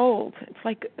it's mold. It's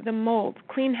like the mold.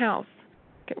 Clean house.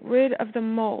 Get rid of the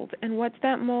mold. And what's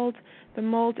that mold? The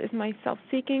mold is my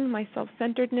self-seeking, my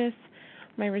self-centeredness,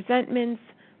 my resentments,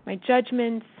 my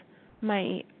judgments,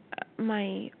 my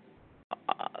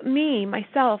me,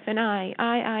 myself, and I.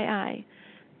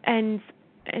 And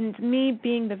me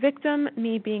being the victim,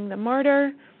 me being the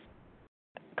martyr,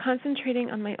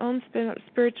 concentrating on my own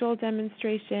spiritual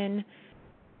demonstration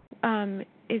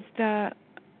is the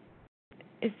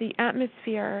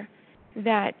atmosphere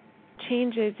that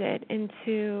changes it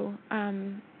into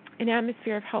an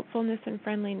atmosphere of helpfulness and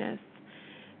friendliness.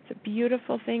 It's a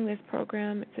beautiful thing, this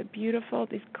program. It's a beautiful,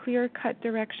 these clear-cut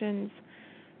directions,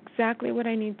 exactly what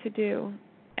I need to do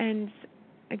and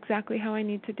exactly how I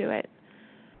need to do it.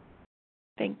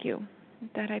 Thank you.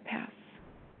 With that, I pass.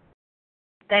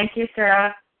 Thank you,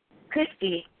 Sarah.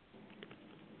 Christy.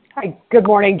 Hi. Good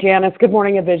morning, Janice. Good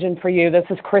morning, A Vision for You. This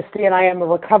is Christy, and I am a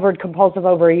recovered compulsive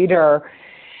overeater.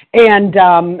 And,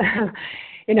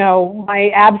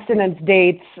 my abstinence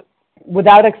dates,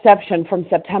 without exception, from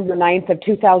September 9th of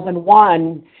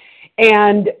 2001.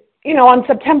 And, on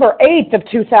September 8th of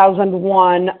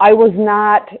 2001, I was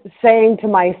not saying to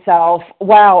myself,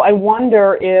 wow, I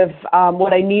wonder if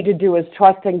what I need to do is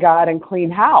trust in God and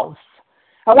clean house.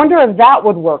 I wonder if that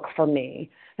would work for me.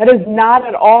 That is not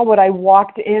at all what I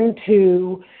walked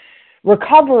into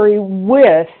recovery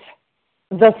with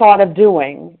the thought of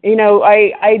doing.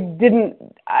 I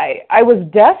was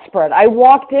desperate. I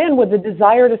walked in with the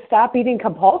desire to stop eating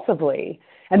compulsively,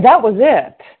 and that was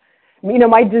it.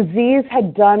 My disease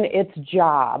had done its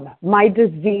job. My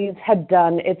disease had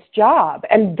done its job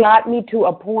and got me to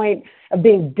a point of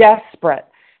being desperate.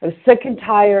 I was sick and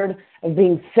tired of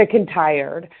being sick and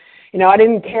tired. I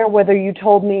didn't care whether you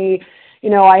told me,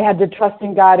 I had to trust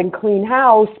in God and clean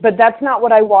house, but that's not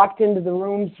what I walked into the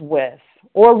rooms with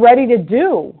or ready to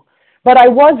do. But I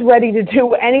was ready to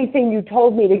do anything you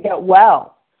told me to get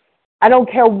well. I don't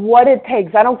care what it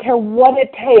takes. I don't care what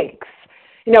it takes.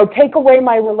 Take away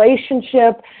my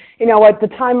relationship. At the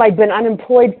time I'd been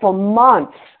unemployed for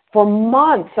months. For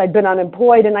months I'd been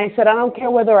unemployed, and I said, I don't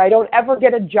care whether I don't ever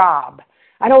get a job.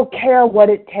 I don't care what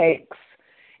it takes.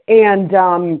 And,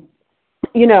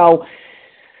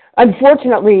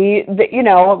 unfortunately,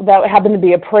 that happened to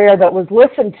be a prayer that was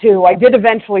listened to. I did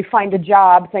eventually find a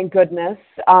job, thank goodness.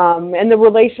 And the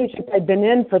relationship I'd been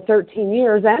in for 13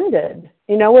 years ended.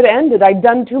 It ended. I'd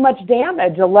done too much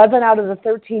damage. 11 out of the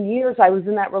 13 years I was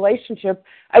in that relationship,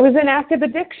 I was in active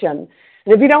addiction.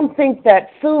 And if you don't think that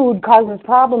food causes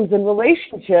problems in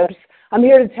relationships, I'm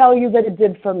here to tell you that it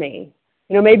did for me.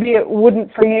 Maybe it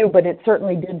wouldn't for you, but it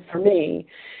certainly did for me.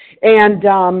 And,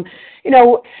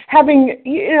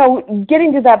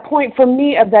 getting to that point for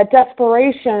me of that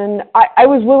desperation, I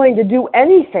was willing to do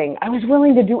anything. I was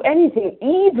willing to do anything,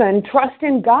 even trust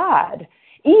in God,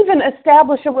 even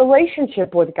establish a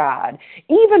relationship with God,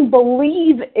 even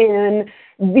believe in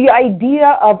the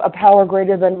idea of a power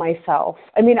greater than myself.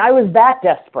 I was that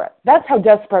desperate. That's how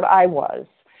desperate I was.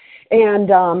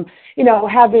 And,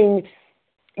 having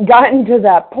gotten to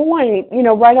that point,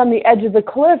 right on the edge of the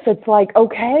cliff, it's like,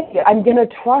 okay, I'm going to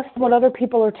trust what other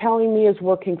people are telling me is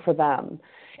working for them.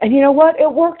 And you know what?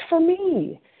 It worked for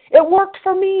me. It worked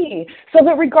for me. So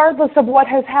that regardless of what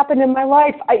has happened in my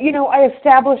life, I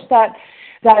established that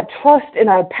that trust in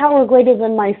a power greater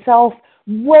than myself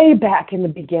way back in the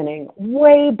beginning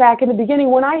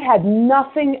when I had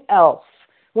nothing else.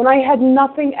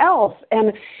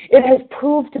 And it has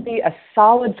proved to be a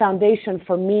solid foundation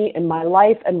for me in my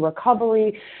life and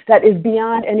recovery that is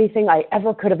beyond anything I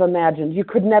ever could have imagined. You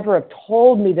could never have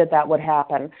told me that would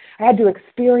happen. I had to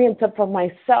experience it for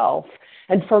myself.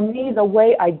 And for me, the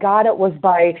way I got it was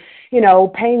by,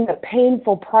 paying the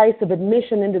painful price of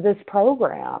admission into this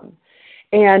program.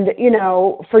 And,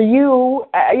 for you,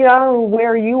 I don't know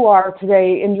where you are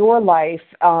today in your life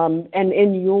and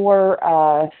in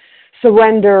your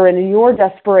surrender and in your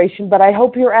desperation, but I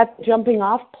hope you're at the jumping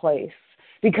off place,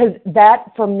 because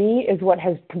that, for me, is what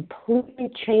has completely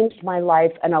changed my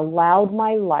life and allowed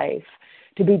my life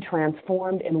to be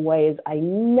transformed in ways I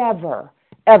never,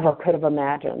 ever could have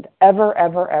imagined, ever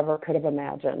could have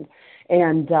imagined.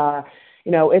 And,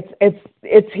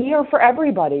 it's here for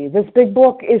everybody. This big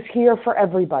book is here for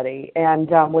everybody. And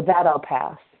with that, I'll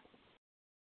pass.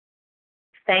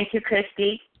 Thank you,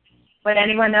 Christy. Would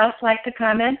anyone else like to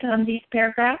comment on these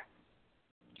paragraphs?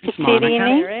 It's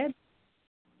Monica.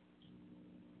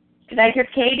 Did I hear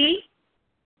Katie?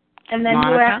 And then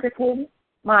Monica. who after Katie?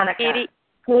 Monica.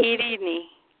 Irini.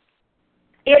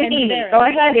 Go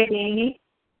ahead, Irini.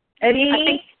 I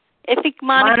think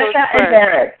Monica and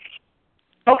Barrett.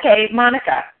 Okay,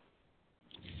 Monica.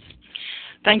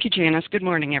 Thank you, Janice. Good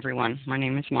morning, everyone. My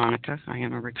name is Monica. I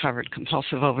am a recovered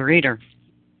compulsive overeater.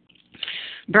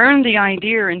 Burn the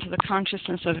idea into the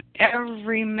consciousness of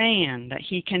every man that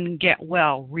he can get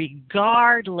well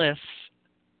regardless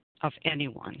of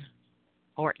anyone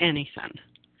or anything.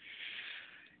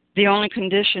 The only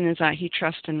condition is that he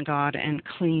trusts in God and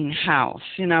clean house.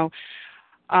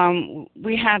 I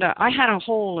had a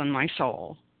hole in my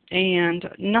soul, and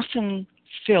nothing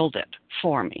filled it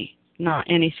for me. Not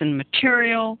anything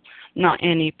material, not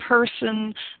any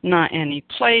person, not any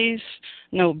place,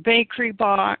 no bakery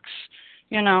box,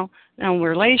 no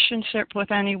relationship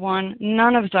with anyone.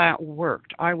 None of that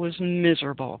worked. I was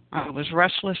miserable. I was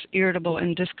restless, irritable,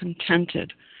 and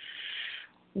discontented.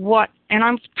 And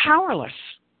I'm powerless.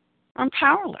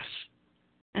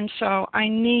 And so I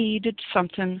needed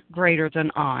something greater than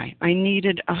I. I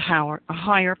needed a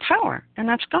higher power, and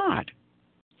that's God.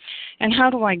 And how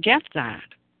do I get that?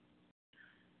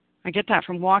 I get that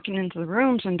from walking into the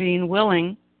rooms and being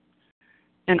willing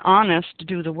and honest to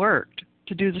do the work,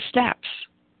 to do the steps.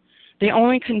 The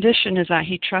only condition is that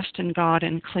he trusts in God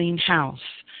and clean house.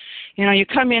 You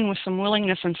come in with some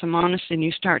willingness and some honesty, and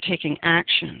you start taking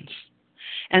actions.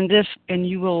 And this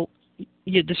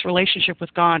relationship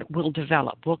with God will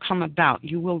develop, will come about.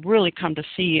 You will really come to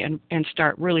see and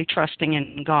start really trusting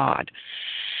in God.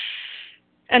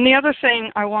 And the other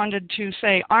thing I wanted to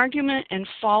say, argument and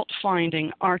fault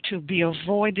finding are to be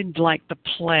avoided like the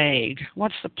plague.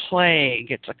 What's the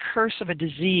plague? It's a curse of a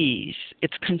disease.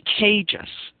 It's contagious.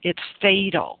 It's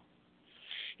fatal.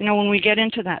 When we get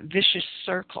into that vicious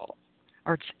circle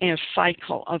or a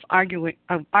cycle of argument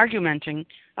and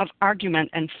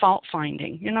fault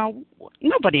finding,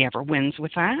 nobody ever wins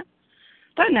with that.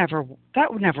 That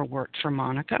would never work for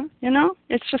Monica.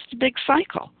 It's just a big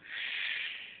cycle.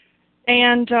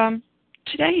 And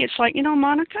today it's like,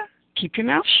 Monica, keep your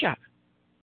mouth shut.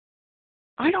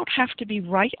 I don't have to be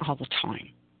right all the time.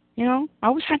 I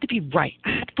always had to be right.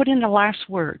 I had to put in the last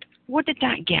word. What did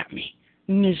that get me?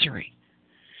 Misery.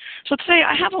 So today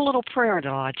I have a little prayer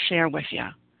that I'd share with you.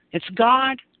 It's,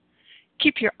 God,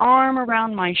 keep your arm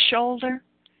around my shoulder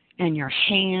and your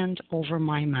hand over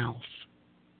my mouth.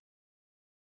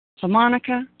 So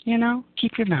Monica,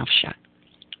 keep your mouth shut.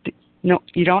 No,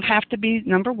 you don't have to be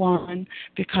number one,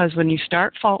 because when you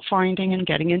start fault finding and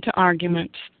getting into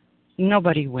arguments,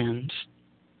 nobody wins.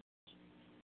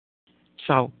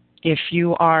 So if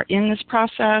you are in this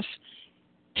process,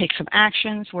 take some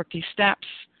actions, work these steps,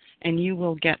 and you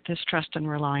will get this trust and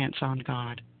reliance on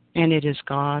God. And it is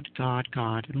God, God,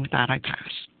 God. And with that, I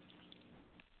pass.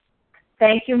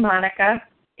 Thank you, Monica.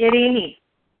 Irini.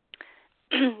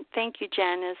 Thank you,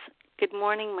 Janice. Good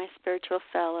morning, my spiritual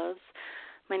fellows.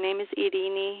 My name is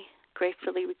Irini,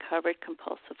 gratefully recovered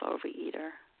compulsive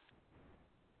overeater.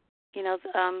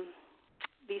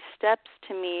 These steps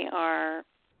to me I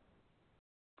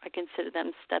consider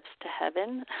them steps to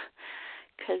heaven,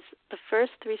 because the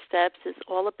first 3 steps is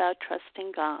all about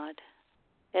trusting God.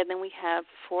 And then we have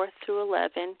 4 through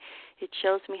 11. It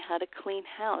shows me how to clean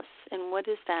house. And what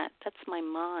is that? That's my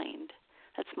mind.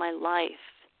 That's my life.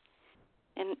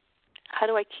 And how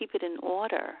do I keep it in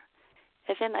order?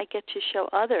 And then I get to show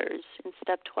others in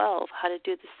step 12 how to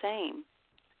do the same.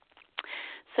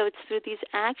 So it's through these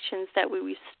actions that we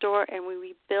restore and we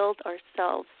rebuild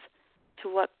ourselves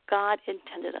to what God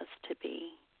intended us to be.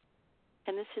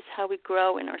 And this is how we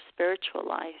grow in our spiritual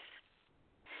life.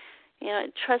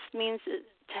 Trust means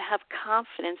to have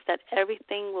confidence that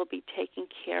everything will be taken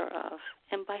care of.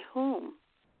 And by whom?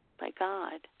 By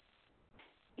God.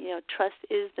 Trust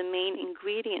is the main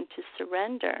ingredient to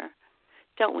surrender.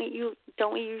 Don't we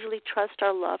usually trust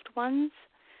our loved ones?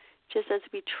 Just as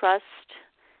we trust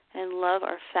and love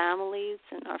our families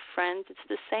and our friends, it's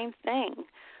the same thing.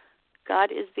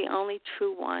 God is the only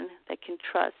true one that can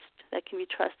be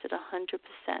trusted 100%.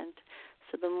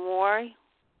 So the more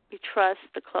we trust,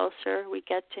 the closer we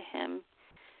get to Him,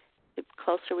 the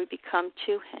closer we become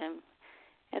to Him.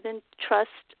 And then trust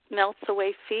melts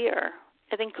away fear.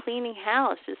 And then cleaning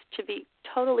house is to be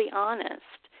totally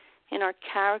honest in our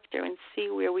character and see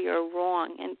where we are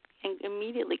wrong and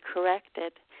immediately correct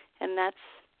it. And that's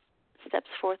steps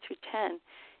 4 through 10.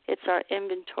 It's our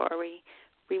inventory,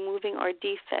 removing our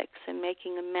defects and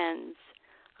making amends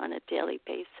on a daily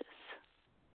basis.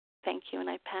 Thank you, and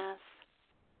I pass.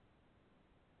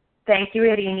 Thank you,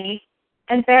 Irini.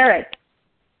 And Barrett.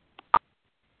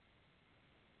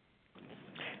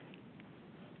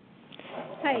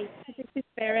 Hi, this is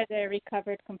Barrett, a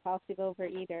recovered compulsive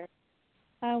overeater.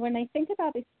 When I think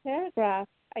about this paragraph,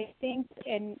 I think,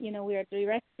 we are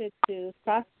directed to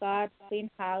trust God, clean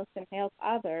house, and help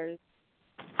others.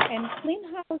 And clean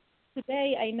house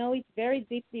today, I know it very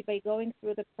deeply by going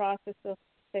through the process of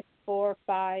step 4,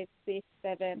 5, 6,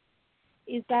 7,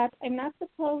 is that I'm not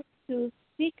supposed to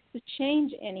seek to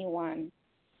change anyone.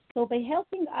 So by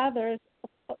helping others,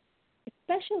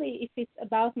 especially if it's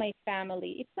about my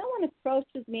family, if someone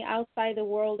approaches me outside the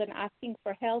world and asking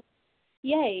for help,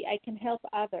 yay, I can help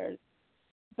others.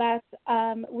 But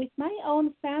with my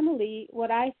own family,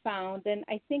 what I found, and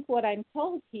I think what I'm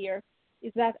told here,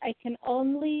 is that I can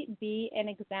only be an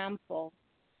example.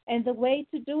 And the way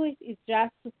to do it is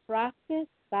just to practice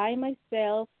by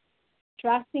myself,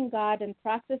 trusting God and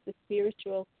practice the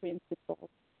spiritual principles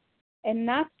and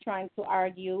not trying to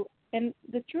argue. And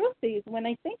the truth is, when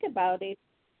I think about it,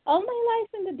 all my life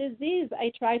in the disease,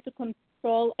 I try to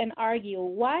control and argue.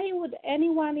 Why would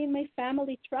anyone in my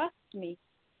family trust me?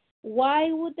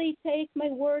 Why would they take my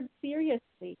word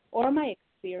seriously or my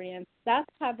experience? That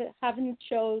haven't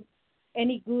showed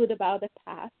any good about the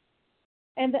past.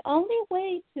 And the only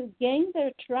way to gain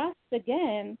their trust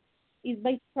again is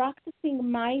by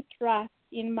practicing my trust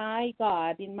in my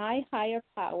God, in my higher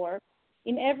power,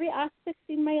 in every aspect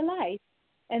in my life.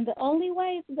 And the only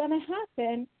way it's going to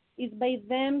happen is by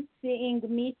them seeing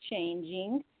me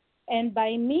changing and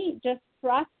by me just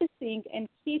practicing and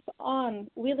keep on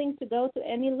willing to go to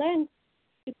any length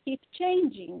to keep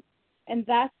changing. And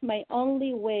that's my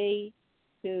only way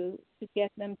to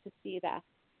get them to see that.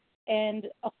 And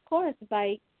of course,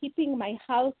 by keeping my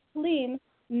house clean,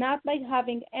 not by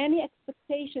having any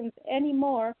expectations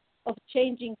anymore of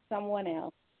changing someone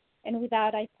else. And with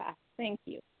that, I pass. Thank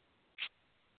you.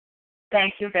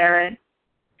 Thank you, Barrett.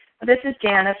 This is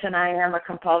Janice, and I am a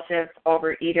compulsive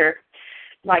overeater.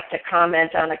 I'd like to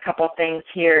comment on a couple things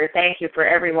here. Thank you for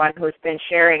everyone who's been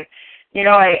sharing.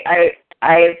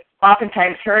 I've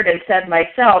oftentimes heard and said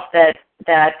myself that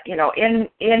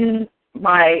in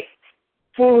my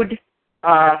food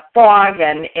fog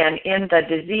and in the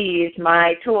disease,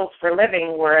 my tools for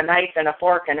living were a knife and a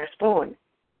fork and a spoon.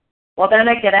 Well, then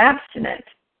I get abstinent.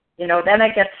 Then I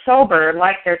get sober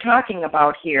like they're talking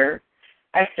about here.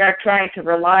 I start trying to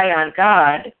rely on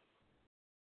God.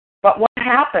 But what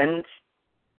happens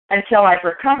until I've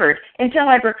recovered? Until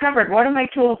I've recovered, what are my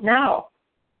tools now?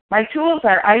 My tools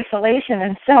are isolation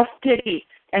and self-pity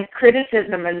and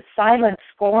criticism and silent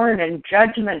scorn and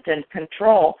judgment and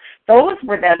control. Those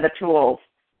were then the tools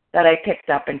that I picked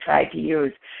up and tried to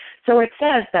use. So it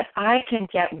says that I can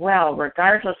get well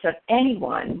regardless of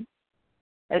anyone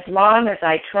as long as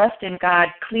I trust in God,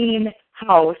 clean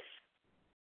house,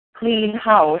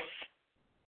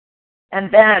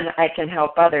 and then I can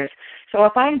help others. So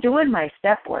if I'm doing my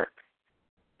step work,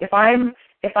 if I'm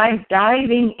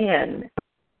diving in,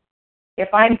 if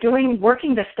I'm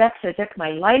working the steps as if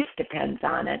my life depends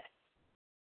on it,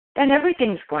 then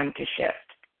everything's going to shift.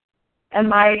 And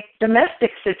my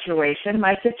domestic situation,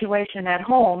 my situation at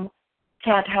home,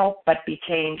 can't help but be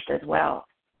changed as well.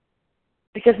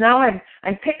 Because now I'm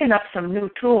picking up some new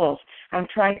tools. I'm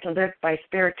trying to live by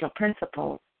spiritual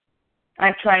principles.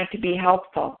 I'm trying to be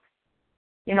helpful.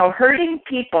 Hurting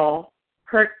people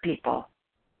hurt people.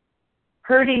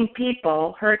 Hurting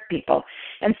people hurt people.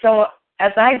 And so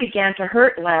as I began to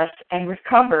hurt less and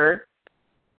recover,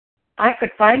 I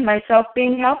could find myself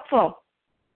being helpful.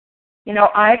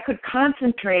 I could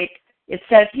concentrate. It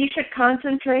says he should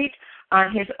concentrate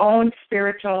on his own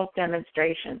spiritual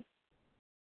demonstration.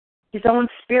 his own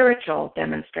spiritual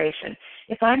demonstration.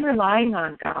 If I'm relying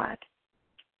on God,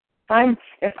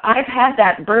 if I've had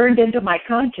that burned into my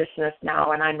consciousness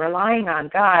now and I'm relying on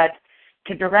God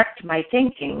to direct my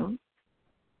thinking,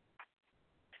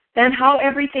 then how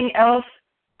everything else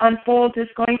unfolds is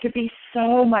going to be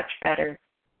so much better.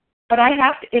 But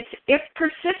if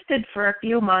persisted for a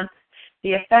few months,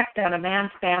 the effect on a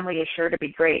man's family is sure to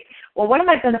be great. Well, what am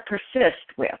I going to persist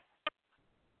with?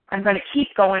 I'm going to keep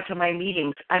going to my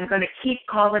meetings. I'm going to keep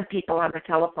calling people on the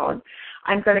telephone.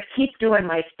 I'm going to keep doing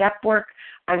my step work.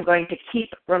 I'm going to keep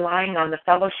relying on the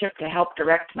fellowship to help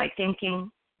direct my thinking.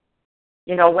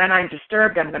 You know, when I'm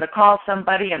disturbed, I'm going to call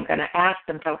somebody. I'm going to ask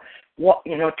them to,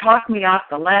 talk me off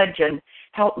the ledge and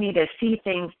help me to see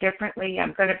things differently.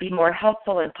 I'm going to be more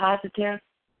helpful and positive.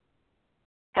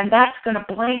 And that's going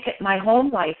to blanket my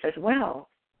home life as well.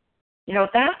 You know,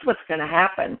 that's what's going to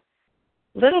happen.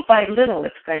 Little by little,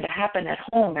 it's going to happen at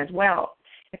home as well.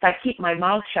 If I keep my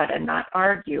mouth shut and not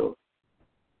argue,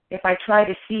 if I try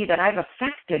to see that I've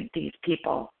affected these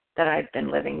people that I've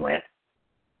been living with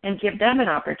and give them an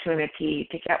opportunity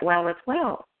to get well as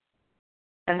well.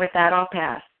 And with that, I'll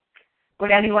pass.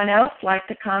 Would anyone else like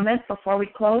to comment before we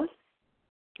close?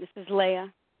 This is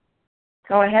Leah.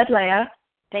 Go ahead, Leah.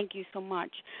 Thank you so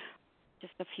much.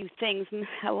 Just a few things,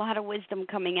 a lot of wisdom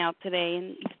coming out today. And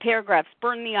these paragraphs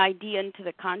burn the idea into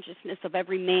the consciousness of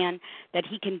every man that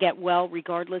he can get well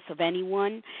regardless of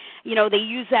anyone. You know, they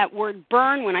use that word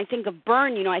burn. When I think of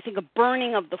burn, I think of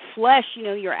burning of the flesh.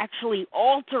 You're actually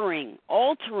altering.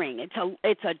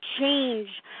 It's a change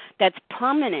that's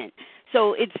permanent.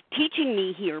 So it's teaching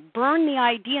me here, burn the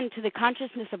idea into the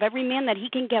consciousness of every man that he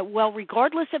can get well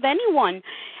regardless of anyone.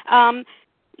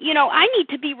 I need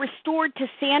to be restored to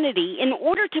sanity. In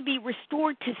order to be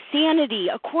restored to sanity,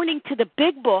 according to the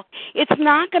Big Book, it's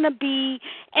not going to be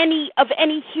any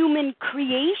human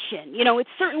creation. It's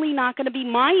certainly not going to be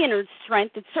my inner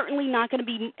strength. It's certainly not going to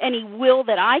be any will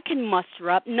that I can muster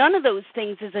up. None of those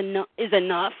things is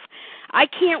enough. I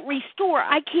can't restore.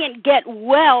 I can't get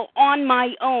well on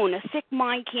my own. A sick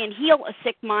mind can't heal a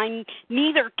sick mind.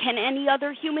 Neither can any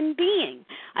other human being.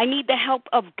 I need the help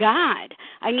of God.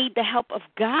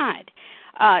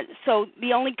 So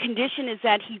the only condition is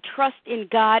that he trusts in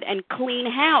God and clean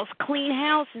house. Clean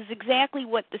house is exactly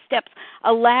what the steps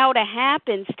allow to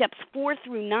happen. Steps 4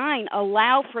 through 9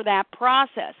 allow for that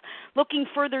process. Looking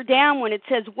further down when it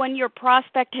says, when your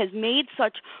prospect has made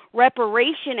such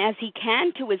reparation as he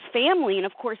can to his family, and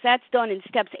of course that's done in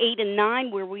steps 8 and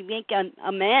 9 where we make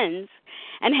amends,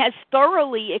 and has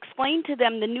thoroughly explained to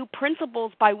them the new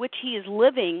principles by which he is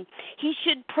living, he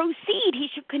should proceed. He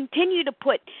should continue to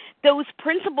put those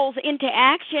principles into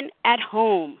action at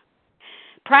home.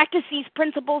 Practice these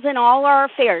principles in all our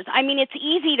affairs. I mean, it's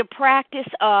easy to practice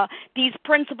these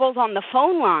principles on the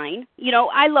phone line.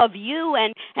 I love you,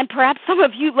 and perhaps some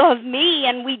of you love me,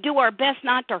 and we do our best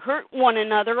not to hurt one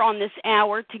another on this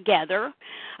hour together.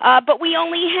 But we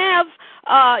only have,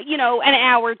 an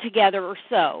hour together or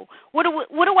so. What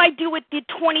do I do with the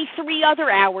 23 other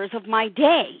hours of my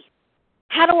day?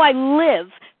 How do I live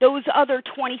those other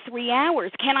 23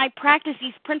 hours? Can I practice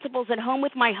these principles at home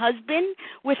with my husband,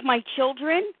 with my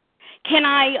children? Can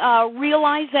I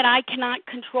realize that I cannot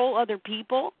control other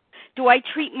people? Do I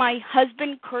treat my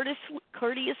husband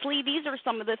courteously? These are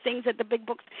some of the things that the Big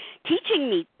Book's teaching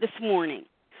me this morning.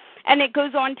 And it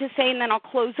goes on to say, and then I'll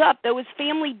close up, though his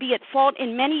family be at fault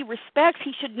in many respects,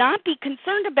 he should not be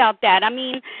concerned about that. I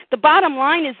mean, the bottom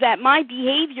line is that my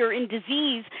behavior in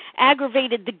disease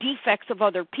aggravated the defects of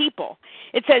other people.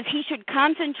 It says he should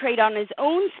concentrate on his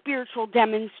own spiritual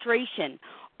demonstration.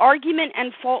 Argument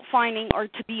and fault-finding are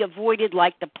to be avoided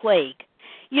like the plague.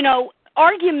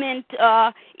 Argument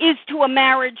is to a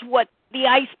marriage what the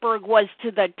iceberg was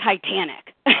to the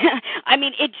Titanic. I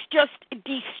mean, it just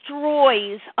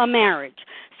destroys a marriage.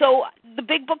 So the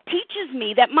Big Book teaches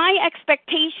me that my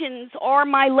expectations are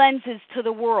my lenses to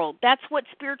the world. That's what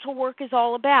spiritual work is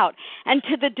all about. And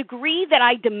to the degree that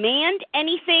I demand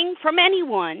anything from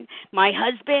anyone, my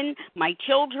husband, my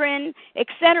children,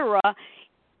 etc.,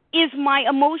 is my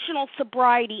emotional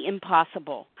sobriety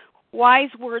impossible. Wise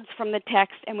words from the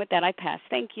text, and with that I pass.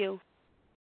 Thank you.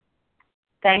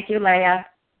 Thank you, Leah.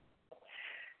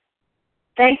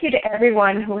 Thank you to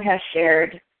everyone who has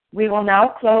shared. We will now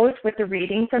close with the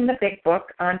reading from the Big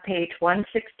Book on page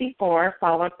 164,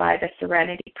 followed by the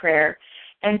Serenity Prayer.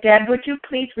 And Deb, would you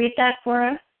please read that for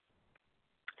us?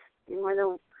 I'm more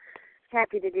than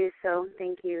happy to do so.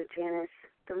 Thank you, Janice.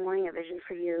 Good morning, A Vision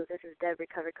for You. This is Deb,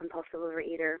 recovered compulsive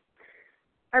overeater.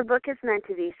 Our book is meant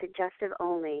to be suggestive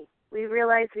only. We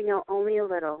realize we know only a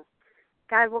little.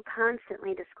 God will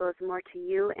constantly disclose more to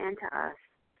you and to us.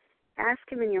 Ask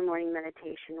him in your morning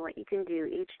meditation what you can do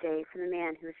each day for the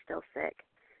man who is still sick.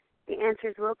 The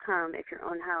answers will come if your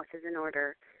own house is in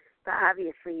order, but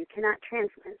obviously you cannot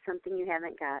transplant something you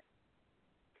haven't got.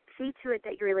 See to it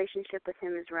that your relationship with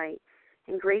him is right,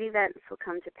 and great events will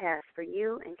come to pass for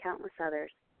you and countless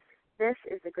others. This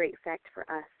is the great fact for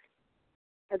us.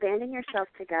 Abandon yourself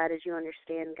to God as you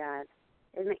understand God.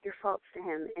 Admit your faults to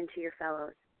him and to your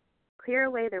fellows. Clear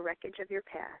away the wreckage of your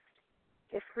past.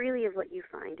 Give freely of what you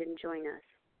find and join us.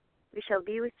 We shall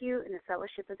be with you in the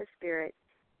fellowship of the Spirit,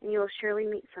 and you will surely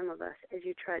meet some of us as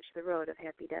you trudge the road of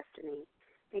happy destiny.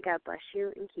 May God bless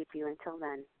you and keep you until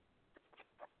then.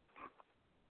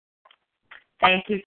 Thank you